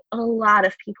meeting a lot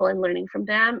of people and learning from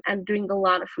them and doing a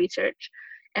lot of research.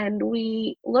 And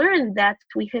we learned that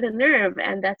we hit a nerve,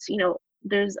 and that's,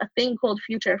 there's a thing called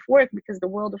future of work, because the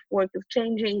world of work is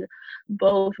changing,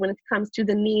 both when it comes to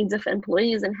the needs of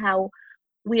employees and how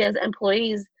we as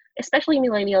employees, especially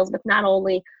millennials, but not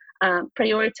only,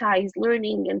 prioritize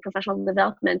learning and professional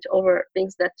development over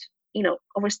things that,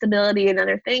 over stability and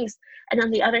other things. And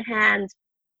on the other hand,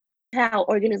 how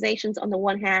organizations on the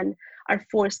one hand are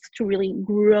forced to really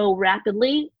grow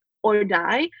rapidly or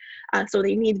die. So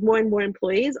they need more and more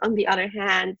employees. On the other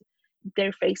hand,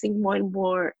 they're facing more and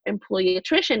more employee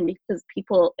attrition, because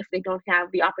people, if they don't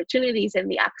have the opportunities and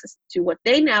the access to what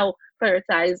they now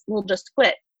prioritize, will just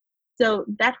quit. So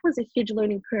that was a huge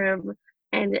learning curve.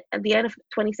 And at the end of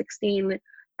 2016,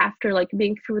 after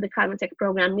being through the Kamatech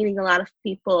program, meeting a lot of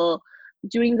people,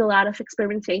 doing a lot of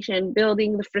experimentation,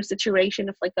 building the first iteration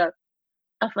of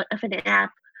an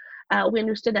app, we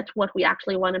understood that what we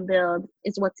actually want to build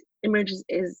is what emerges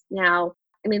is now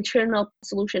an internal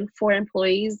solution for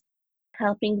employees,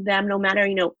 helping them no matter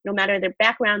their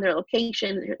background, their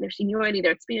location, their seniority,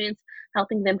 their experience,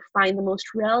 helping them find the most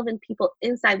relevant people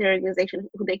inside their organization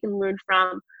who they can learn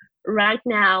from right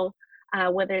now,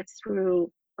 whether it's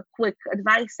through a quick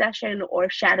advice session or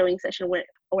shadowing session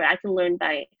where I can learn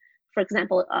by, for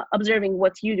example, observing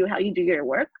what you do, how you do your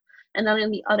work. And then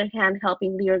on the other hand,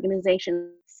 helping the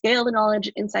organization scale the knowledge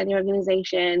inside the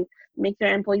organization, make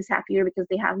their employees happier because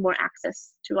they have more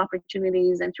access to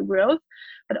opportunities and to growth,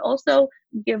 but also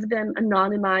give them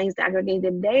anonymized,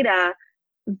 aggregated data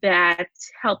that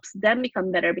helps them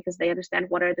become better because they understand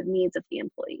what are the needs of the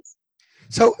employees.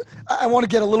 So I want to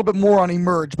get a little bit more on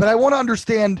Emerge, but I want to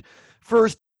understand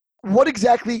first, what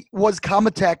exactly was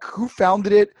Kamatech? Who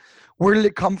founded it? Where did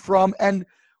it come from? And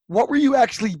what were you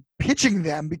actually pitching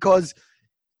them? Because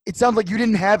it sounds like you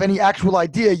didn't have any actual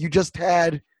idea. You just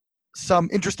had some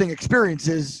interesting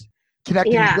experiences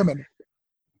connecting with women.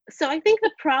 So I think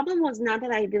the problem was not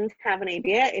that I didn't have an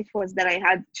idea. It was that I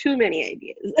had too many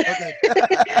ideas. Okay.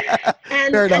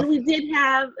 and we did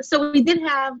have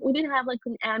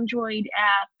an Android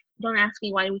app. Don't ask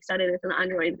me why we started it on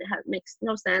Android. It makes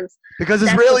no sense. Because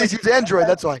Israelis use Android,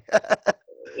 that's why.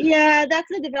 Yeah, that's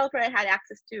the developer I had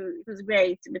access to. It was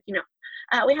great. But,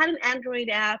 we had an Android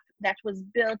app that was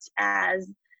built as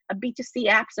a B2C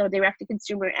app, so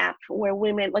direct-to-consumer app, where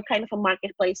women, kind of a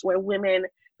marketplace where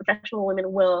professional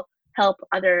women will help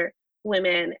other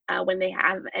women when they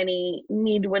have any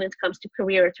need when it comes to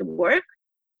career, to work.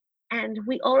 And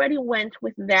we already went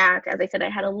with that. As I said, I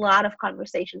had a lot of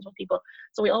conversations with people.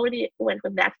 So we already went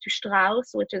with that to Strauss,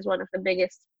 which is one of the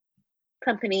biggest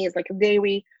companies, like a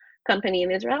dairy company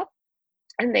in Israel.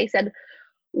 And they said,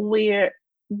 we're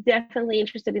definitely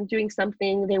interested in doing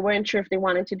something. They weren't sure if they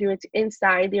wanted to do it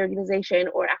inside the organization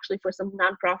or actually for some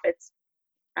nonprofits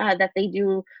that they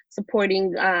do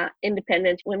supporting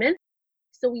independent women.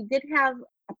 So we did have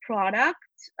a product.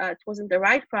 It wasn't the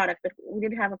right product, but we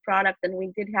did have a product, and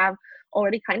we did have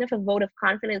already kind of a vote of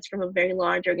confidence from a very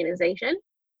large organization.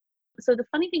 So the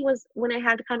funny thing was, when I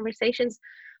had conversations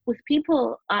with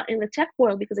people in the tech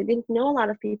world, because I didn't know a lot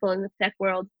of people in the tech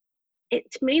world, it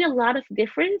made a lot of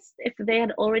difference if they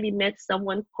had already met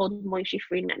someone called Moishi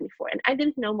Friedman before. And I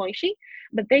didn't know Moishi,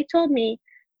 but they told me,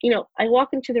 I walk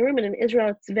into the room, and in Israel,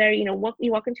 it's very, you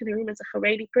walk into the room as a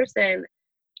Haredi person,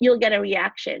 you'll get a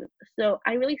reaction. So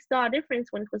I really saw a difference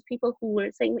when it was people who were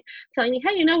telling me,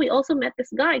 hey, we also met this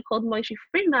guy called Moishi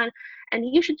Friedman, and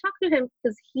you should talk to him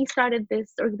because he started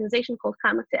this organization called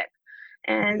Kamatech.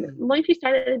 And Moishi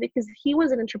started it because he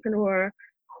was an entrepreneur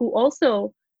who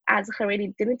also, as a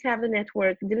Haredi, didn't have the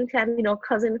network, didn't have, a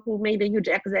cousin who made a huge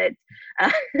exit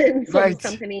and sold his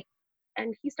company.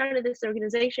 And he started this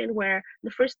organization where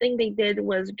the first thing they did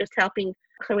was just helping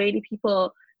Haredi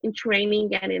people in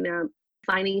training and in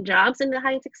finding jobs in the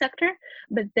high-tech sector.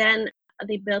 But then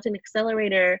they built an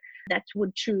accelerator that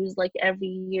would choose every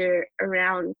year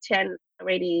around 10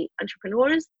 Haredi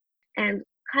entrepreneurs and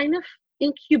kind of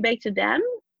incubated them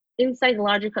inside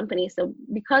larger companies. So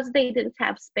because they didn't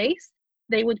have space,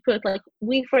 they would put like,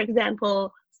 we, for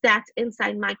example, sat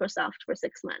inside Microsoft for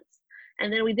 6 months.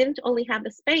 And then we didn't only have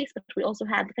the space, but we also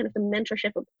had kind of the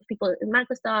mentorship of people in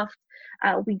Microsoft.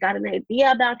 We got an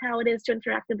idea about how it is to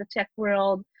interact in the tech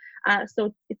world.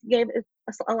 So it gave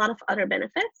us a lot of other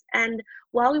benefits. And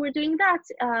while we were doing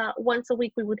that, once a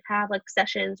week we would have like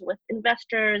sessions with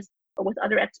investors or with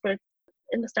other experts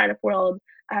in the startup world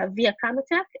via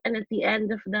Kamatech. And at the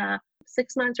end of the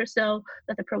 6 months or so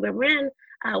that the program ran,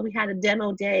 we had a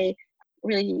demo day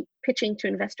really pitching to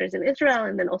investors in Israel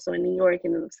and then also in New York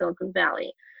and in Silicon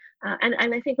Valley. And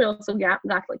I think we also got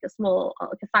like a small,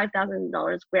 like a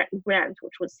 $5,000 grant,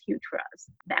 which was huge for us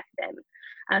back then.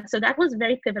 So that was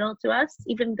very pivotal to us,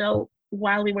 even though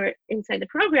while we were inside the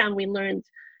program, we learned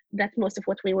that most of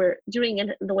what we were doing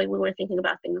and the way we were thinking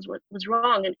about things was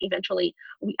wrong. And eventually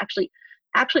we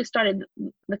actually started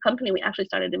the company. We actually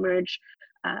started Emerge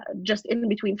just in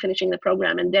between finishing the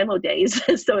program and demo days.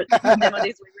 So demo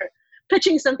days we were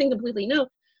pitching something completely new,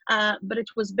 but it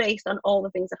was based on all the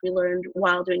things that we learned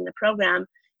while doing the program.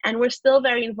 And we're still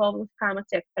very involved with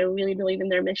Kamatech. I really believe in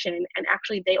their mission. And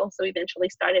actually, they also eventually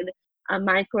started a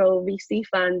micro VC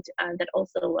fund that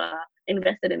also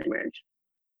invested in Emerge.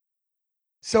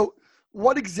 So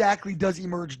what exactly does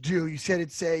Emerge do? You said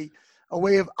it's a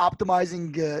way of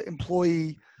optimizing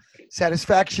employee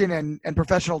satisfaction and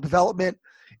professional development.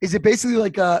 Is it basically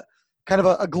like a kind of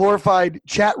a glorified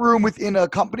chat room within a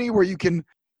company where you can,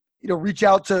 reach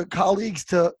out to colleagues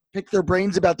to pick their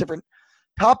brains about different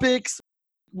topics?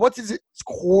 What is its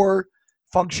core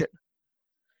function?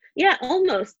 Yeah,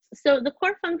 almost. So the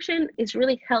core function is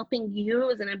really helping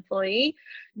you as an employee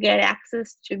get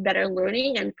access to better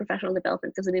learning and professional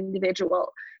development as an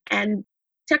individual. And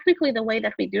technically the way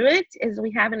that we do it is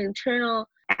we have an internal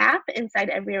app inside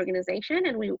every organization,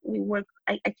 and we work,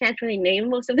 I can't really name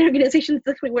most of the organizations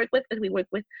that we work with, but we work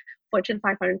with Fortune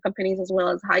 500 companies as well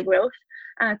as high growth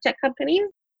tech companies.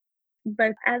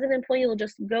 But as an employee, you'll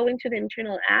just go into the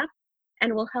internal app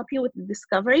and we'll help you with the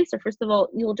discovery. So first of all,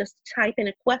 you'll just type in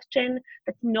a question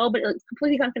that it's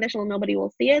completely confidential, nobody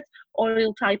will see it, or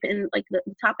you'll type in like the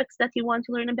topics that you want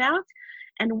to learn about,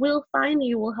 and we'll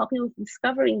help you with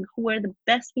discovering who are the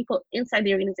best people inside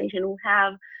the organization who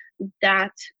have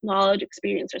that knowledge,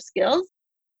 experience, or skills.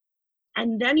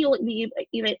 And then you'll be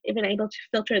even able to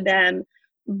filter them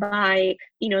by,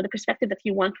 the perspective that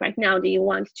you want right now. Do you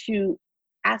want to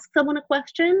ask someone a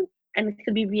question? And it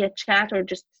could be via chat or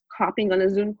just hopping on a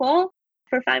Zoom call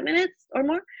for 5 minutes or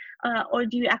more. Or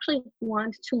do you actually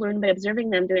want to learn by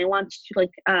observing them? Do they want to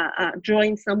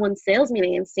join someone's sales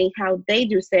meeting and see how they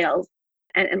do sales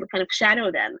and kind of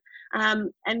shadow them?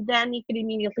 And then you could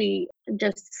immediately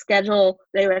just schedule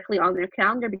directly on their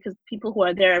calendar, because people who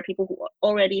are there are people who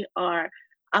already are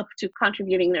up to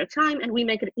contributing their time, and we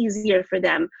make it easier for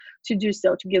them to do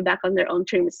so, to give back on their own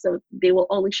terms. So they will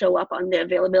only show up on the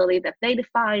availability that they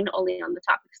define, only on the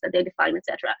topics that they define,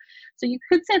 etc. So you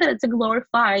could say that it's a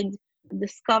glorified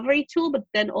discovery tool, but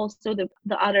then also the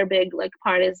other big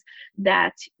part is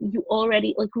that you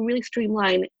already really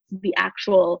streamline the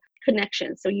actual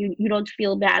connection. So you don't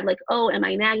feel bad, oh, am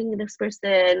I nagging this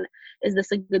person? Is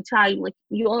this a good time?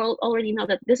 You already know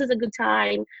that this is a good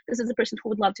time. This is a person who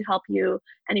would love to help you,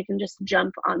 and you can just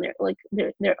jump on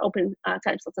their open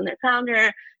time slots on their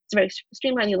calendar. It's very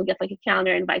streamlined. You'll get a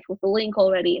calendar invite with the link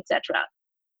already, etc.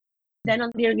 Then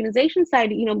on the organization side,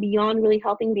 beyond really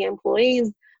helping the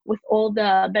employees with all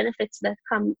the benefits that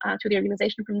come to the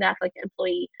organization from that, like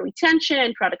employee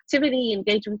retention, productivity,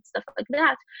 engagement, stuff like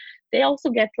that, they also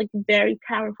get very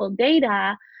powerful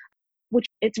data, which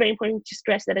it's very important to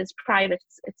stress that it's private,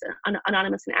 it's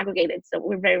anonymous and aggregated. So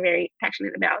we're very, very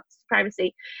passionate about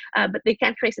privacy, but they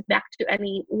can't trace it back to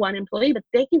any one employee, but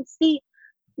they can see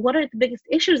what are the biggest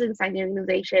issues inside the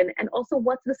organization, and also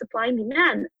what's the supply and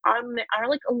demand. Are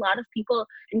a lot of people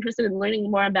interested in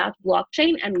learning more about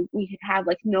blockchain, and we have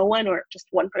no one or just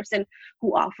one person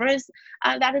who offers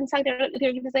that inside the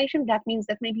organization? That means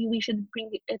that maybe we should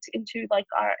bring it into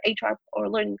our HR or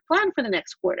learning plan for the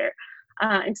next quarter,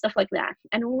 and stuff like that.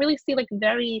 And we really see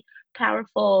very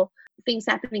powerful things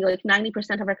happening.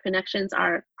 90% of our connections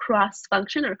are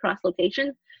cross-function or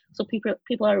cross-location. So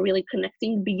people are really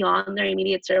connecting beyond their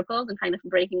immediate circles and kind of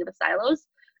breaking the silos,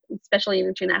 especially in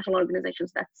international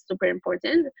organizations. That's super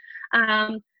important.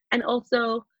 And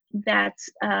also that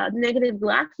negative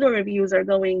Glassdoor reviews are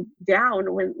going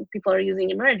down when people are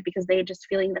using Emerge, because they're just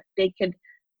feeling that they could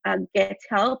get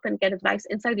help and get advice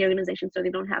inside the organization, so they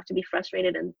don't have to be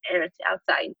frustrated and air it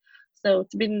outside. So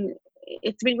it's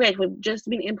been great. We've just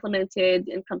been implemented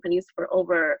in companies for a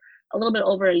little bit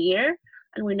over a year.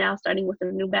 And we're now starting with a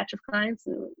new batch of clients,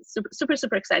 and super, super,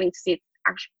 super exciting to see it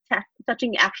actually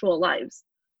touching actual lives.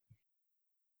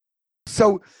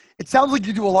 So it sounds like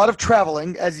you do a lot of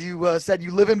traveling. As you said,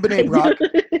 you live in Bnei Brak,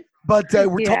 but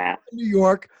we're talking about New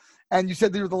York, and you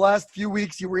said that the last few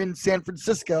weeks you were in San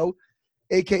Francisco,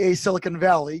 aka Silicon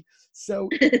Valley. So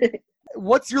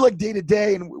what's your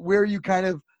day-to-day, and where are you kind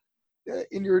of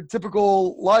in your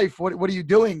typical life? What are you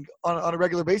doing on a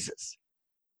regular basis?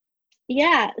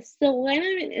 Yeah, so when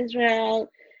I'm in Israel,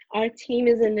 our team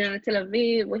is in Tel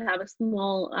Aviv. We have a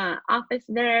small office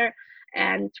there,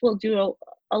 and we'll do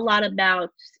a lot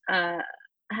about, I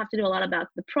have to do a lot about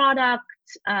the product,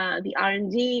 the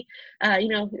R&D.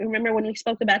 Remember when we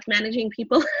spoke about managing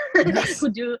people who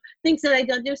do things that I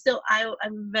don't do? So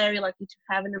I'm very lucky to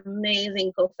have an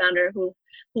amazing co-founder who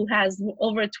has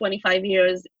over 25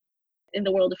 years in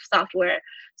the world of software.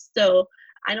 So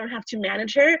I don't have to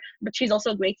manage her, but she's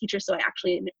also a great teacher. So I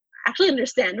actually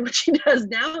understand what she does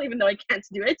now, even though I can't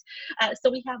do it. So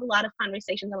we have a lot of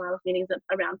conversations, a lot of meetings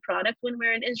around product when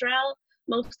we're in Israel,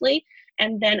 mostly.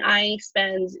 And then I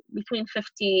spend between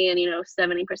 50 and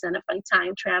 70% of my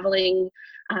time traveling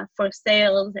for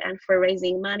sales and for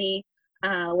raising money.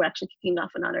 We're actually kicking off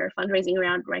another fundraising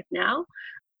round right now.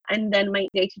 And then my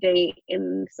day-to-day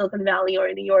in Silicon Valley or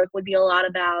in New York would be a lot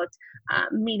about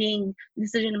meeting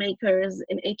decision makers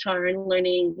in HR and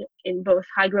learning in both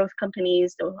high growth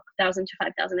companies, so 1,000 to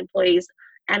 5,000 employees,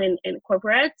 and in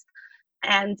corporates,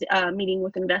 and meeting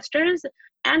with investors,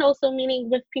 and also meeting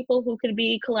with people who could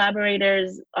be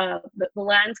collaborators. The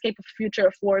landscape of future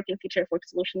of work and future of work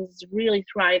solutions is really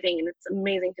thriving, and it's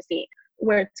amazing to see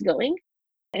where it's going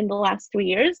in the last 3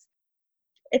 years.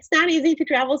 It's not easy to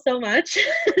travel so much,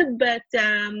 but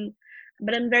I'm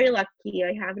very lucky.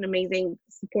 I have an amazing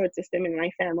support system in my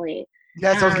family.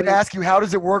 Yes, I was going to ask you, how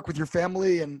does it work with your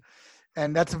family? And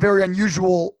that's very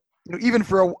unusual, even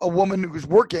for a woman who's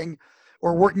working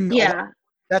or working. Yeah,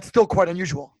 that's still quite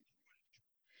unusual.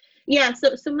 Yeah,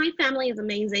 so my family is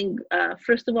amazing.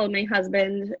 First of all, my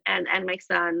husband and my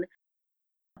son,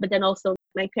 but then also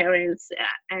my parents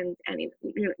and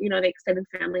the extended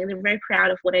family, and they're very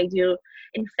proud of what I do.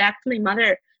 In fact, my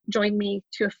mother joined me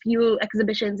to a few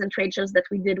exhibitions and trade shows that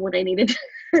we did when I needed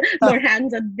more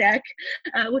hands on deck,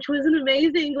 which was an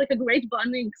amazing, a great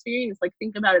bonding experience.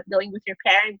 Think about it, going with your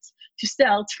parents to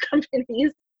sell to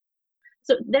companies.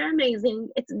 So they're amazing.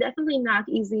 It's definitely not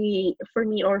easy for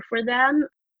me or for them,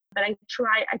 but I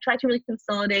try to really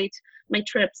consolidate my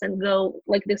trips and go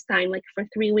this time, for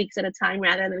 3 weeks at a time,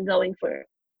 rather than going for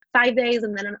 5 days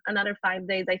and then another 5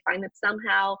 days. I find that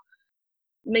somehow,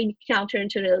 maybe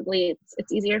counterintuitively,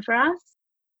 it's easier for us.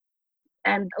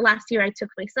 And last year I took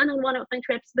my son on one of my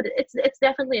trips, but it's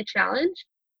definitely a challenge.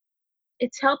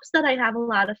 It helps that I have a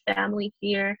lot of family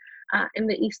here in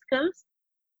the East Coast.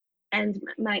 And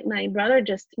my brother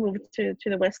just moved to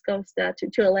the West Coast,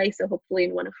 to LA. So hopefully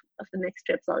in one of the next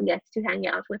trips, I'll get to hang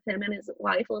out with him and his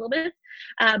wife a little bit.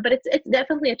 But it's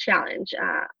definitely a challenge.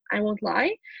 I won't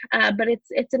lie. But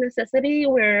it's a necessity.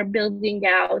 We're building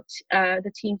out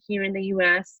the team here in the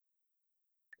US.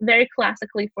 Very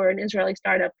classically, for an Israeli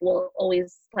startup, we're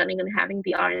always planning on having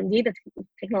the R&D, the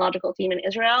technological team in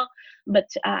Israel, but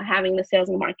having the sales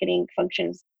and marketing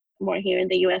functions more here in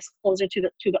the US, closer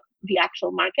to the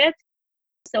actual market.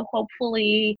 So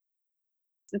hopefully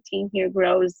the team here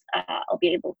grows, I'll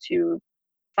be able to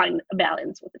find a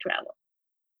balance with the travel.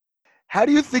 How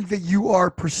do you think that you are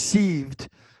perceived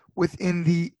within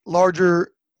the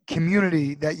larger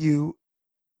community that you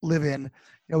live in,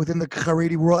 within the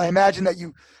Haredi world? I imagine that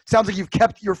sounds like you've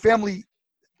kept your family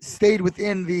stayed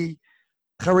within the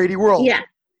Haredi world. Yeah.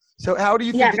 So how do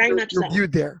you think that you're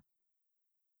viewed there?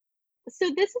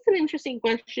 So this is an interesting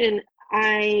question.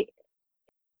 I'm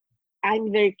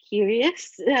very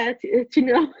curious to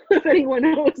know if anyone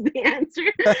knows the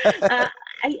answer.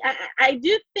 I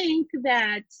do think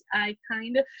that I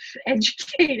kind of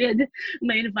educated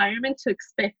my environment to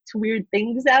expect weird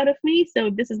things out of me. So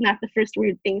this is not the first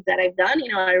weird things that I've done.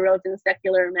 I wrote in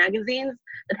secular magazines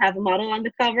that have a model on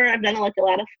the cover. I've done a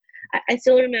lot of. I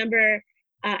still remember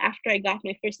after I got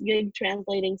my first gig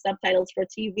translating subtitles for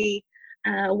TV.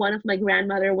 One of my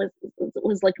grandmother was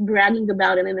bragging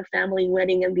about it in a family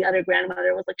wedding, and the other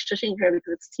grandmother was shushing her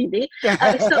because it's TV.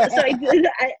 So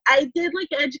I did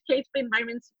educate the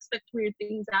environment to expect weird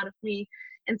things out of me,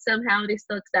 and somehow they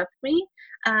still accept me.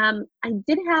 I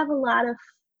did have a lot of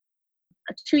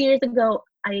 2 years ago.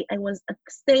 I was at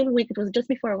the same week. It was just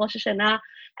before Rosh Hashanah,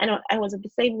 and I was at the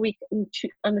same week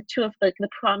on the two of the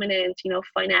prominent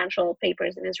financial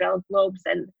papers in Israel, Globes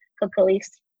and Kalkalist.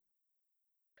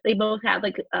 They both had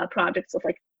projects of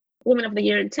Women of the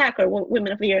Year in Tech or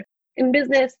Women of the Year in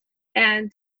Business.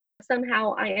 And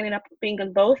somehow I ended up being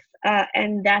on both.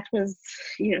 And that was,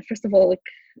 first of all, like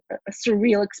a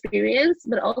surreal experience,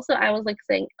 but also I was like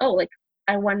saying, oh, like,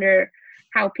 I wonder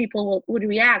how people would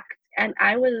react. And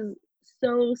I was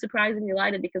so surprised and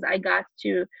delighted because I got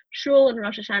to Shul and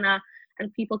Rosh Hashanah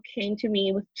and people came to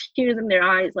me with tears in their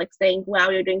eyes, like saying, wow,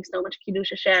 you're doing so much Kiddush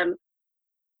Hashem.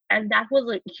 And that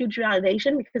was a huge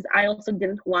validation because I also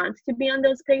didn't want to be on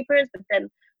those papers. But then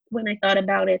when I thought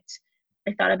about it,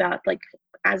 I thought about like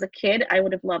as a kid, I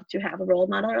would have loved to have a role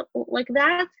model like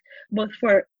that, both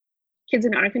for kids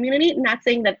in our community. Not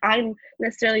saying that I'm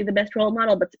necessarily the best role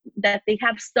model, but that they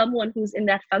have someone who's in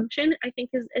that function, I think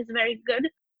is very good.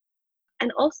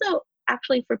 And also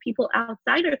actually for people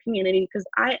outside our community, because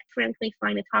I frankly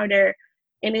find it harder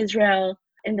in Israel.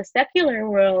 In the secular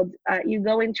world, you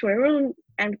go into a room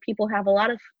and people have a lot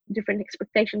of different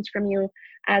expectations from you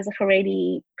as a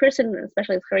Haredi person,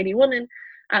 especially as a Haredi woman.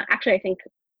 Actually, I think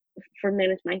for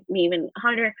men it might be even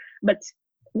harder, but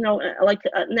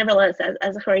nevertheless,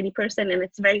 as a Haredi person, and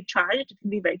it's very charged, it can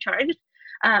be very charged.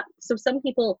 So some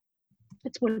people,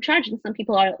 it's more charged, and some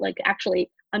people are like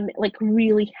actually like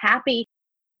really happy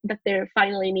that they're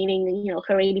finally meeting,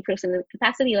 Haredi person in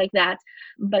capacity like that.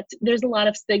 But there's a lot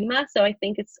of stigma, so I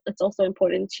think it's also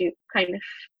important to kind of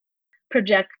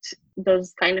project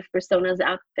those kind of personas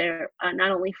out there,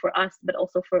 not only for us, but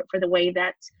also for the way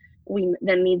that we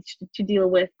then need to deal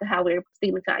with how we're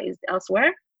stigmatized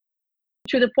elsewhere,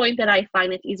 to the point that I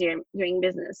find it easier doing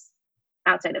business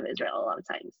outside of Israel a lot of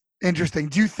times. Interesting.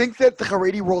 Do you think that the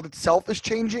Haredi world itself is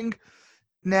changing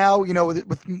now,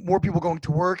 with more people going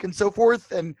to work and so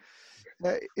forth? And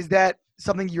is that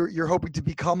something you're hoping to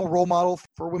become a role model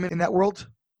for women in that world?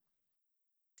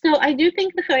 So I do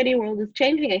think the Haredi world is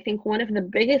changing. I think one of the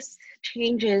biggest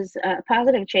changes,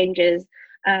 positive changes,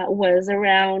 was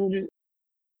around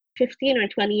 15 or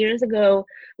 20 years ago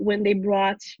when they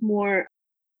brought more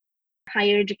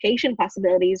higher education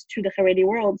possibilities to the Haredi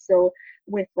world. So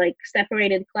with like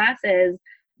separated classes,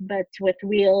 but with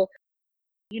real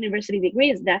university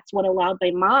degrees. That's what allowed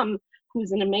my mom,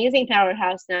 who's an amazing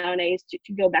powerhouse nowadays,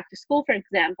 to go back to school, for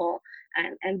example.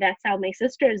 And that's how my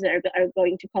sisters are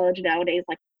going to college nowadays.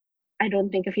 Like, I don't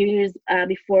think a few years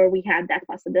before we had that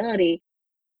possibility.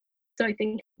 So I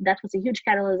think that was a huge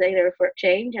catalysator for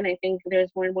change. And I think there's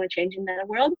more and more change in that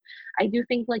world. I do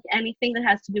think like anything that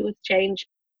has to do with change,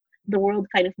 the world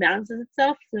kind of balances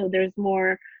itself. So there's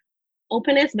more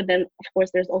openness, but then of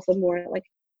course there's also more like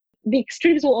the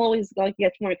extremes will always like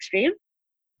get more extreme.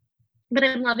 But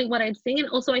I'm loving what I'm seeing. And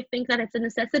also I think that it's a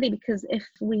necessity, because if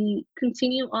we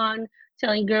continue on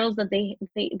telling girls that they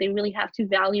really have to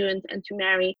value and to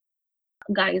marry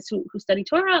guys who study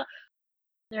Torah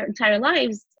their entire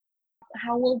lives,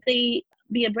 how will they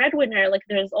be a breadwinner? Like,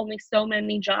 there's only so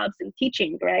many jobs in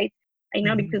teaching, right? I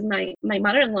know because my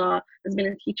mother-in-law has been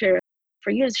a teacher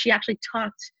for years. She actually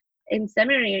taught in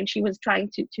seminary, and she was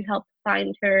trying to help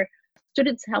find her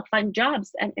students, help find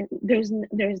jobs, and there's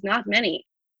not many.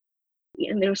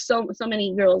 And there's so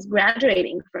many girls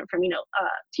graduating from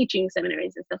teaching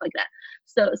seminaries and stuff like that.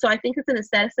 So I think it's a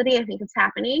necessity. I think it's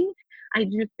happening. I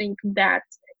do think that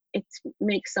it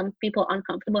makes some people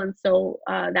uncomfortable, and so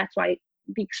that's why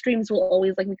the extremes will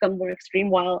always like become more extreme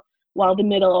while the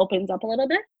middle opens up a little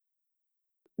bit.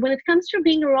 When it comes to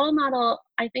being a role model,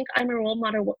 I think I'm a role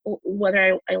model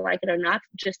whether I like it or not,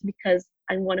 just because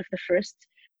I'm one of the first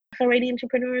Haredi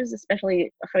entrepreneurs,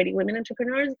 especially Haredi women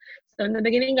entrepreneurs. So in the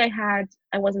beginning, I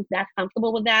wasn't that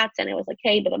comfortable with that, and I was like,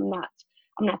 hey, but I'm not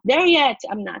there yet.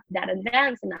 I'm not that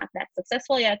advanced. I'm not that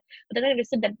successful yet. But then I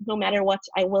understood that no matter what,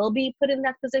 I will be put in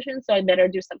that position. So I better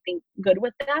do something good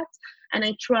with that. And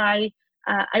I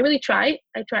really try.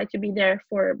 I try to be there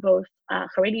for both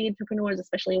Haredi entrepreneurs,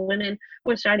 especially women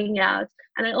who are starting out.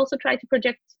 And I also try to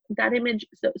project that image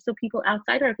so people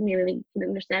outside our community can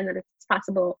understand that it's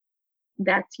possible,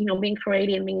 that being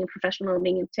Haredi and being a professional and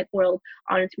being in tech world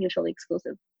aren't mutually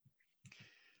exclusive.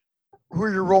 Who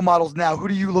are your role models now? Who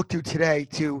do you look to today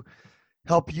to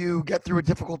help you get through a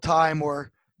difficult time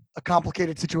or a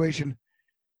complicated situation?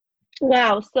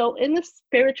 Wow. So in the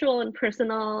spiritual and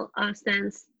personal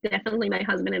sense, definitely my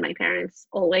husband and my parents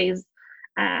always,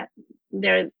 I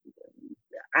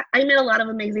met a lot of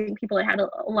amazing people. I had a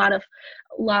lot of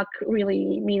luck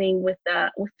really meeting with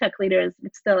tech leaders,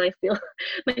 but still I feel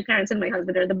my parents and my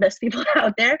husband are the best people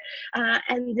out there.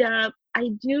 And I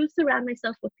do surround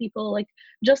myself with people, like,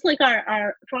 just like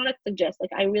our product suggests.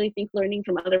 Like, I really think learning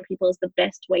from other people is the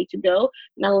best way to go,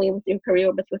 not only with your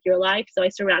career, but with your life. So I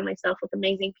surround myself with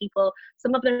amazing people.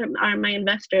 Some of them are my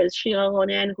investors. Shira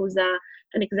Ronen, who's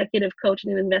an executive coach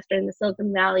and an investor in the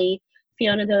Silicon Valley.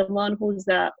 Fiona Delvon, who's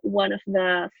one of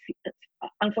the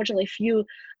unfortunately few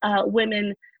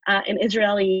women in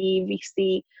Israeli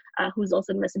VC who's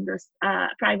also invested in us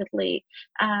privately.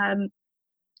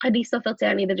 Adi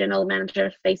Sofeltani, the general manager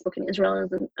of Facebook in Israel,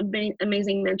 is an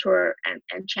amazing mentor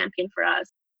and champion for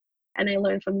us. And I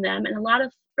learned from them and a lot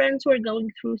of friends who are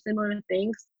going through similar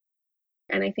things.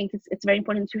 And I think it's very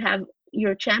important to have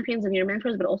your champions and your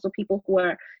mentors, but also people who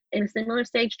are in a similar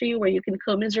stage to you where you can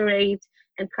commiserate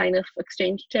and kind of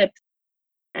exchange tips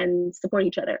and support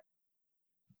each other.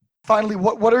 Finally,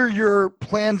 what are your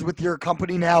plans with your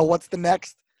company now? What's the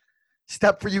next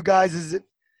step for you guys? Is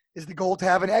the goal to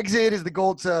have an exit? Is the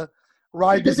goal to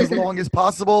ride this as long as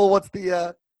possible? What's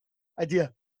the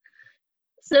idea?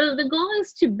 So the goal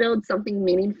is to build something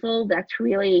meaningful that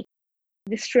really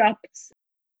disrupts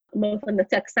both on the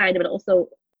tech side, but also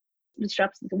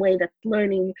disrupts the way that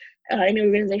learning in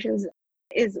organizations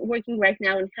is working right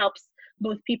now and helps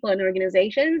both people and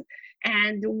organizations.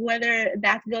 And whether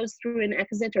that goes through an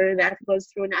exit or that goes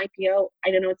through an IPO,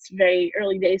 I don't know, it's very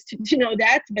early days to know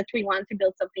that, but we want to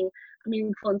build something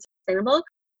meaningful and sustainable.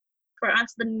 For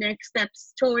us, the next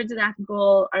steps towards that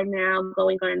goal are now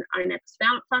going on our next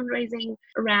fundraising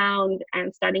round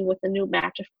and starting with a new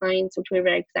batch of clients, which we're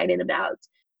very excited about.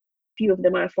 A few of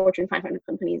them are Fortune 500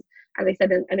 companies, as I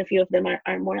said, and a few of them are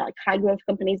more like high growth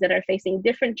companies that are facing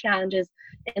different challenges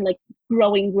and like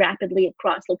growing rapidly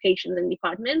across locations and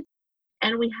departments.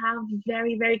 And we have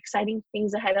very, very exciting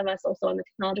things ahead of us also on the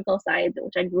technological side,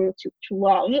 which I grew to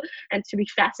love and to be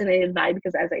fascinated by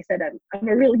because, as I said, I'm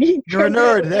a real geek. You're a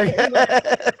nerd. I'm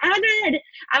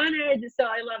a nerd, so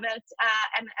I love it.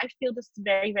 And I feel just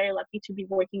very, very lucky to be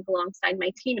working alongside my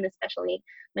team and especially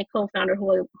my co-founder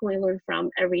who I learn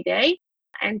from every day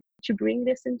and to bring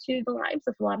this into the lives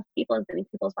of a lot of people, as many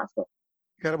people as possible.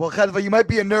 Got it. Well, Chedva, you might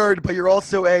be a nerd, but you're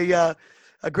also a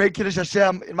great Kiddush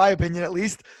Hashem, in my opinion, at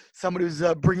least, someone who's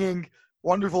bringing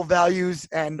wonderful values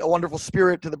and a wonderful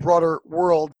spirit to the broader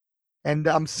world. And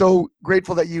I'm so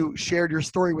grateful that you shared your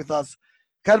story with us.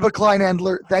 Chedva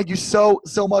Kleinhandler, thank you so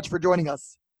much for joining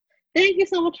us. Thank you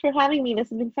so much for having me. This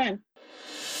has been fun.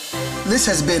 This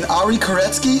has been Ari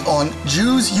Koretsky on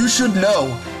Jews You Should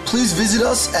Know. Please visit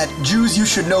us at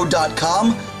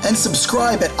JewsYouShouldKnow.com and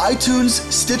subscribe at iTunes,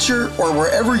 Stitcher, or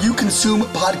wherever you consume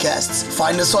podcasts.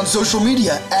 Find us on social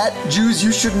media at Jews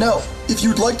You Should Know. If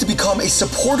you'd like to become a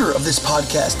supporter of this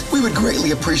podcast, we would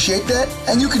greatly appreciate that,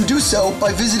 and you can do so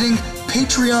by visiting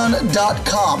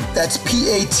patreon.com. That's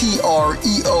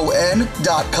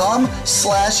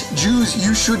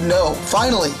patreon.com/JewsYouShouldKnow.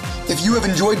 Finally, if you have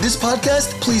enjoyed this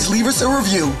podcast, please leave us a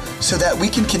review so that we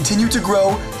can continue to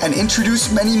grow and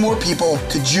introduce many more people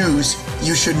to Jews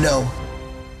You Should Know.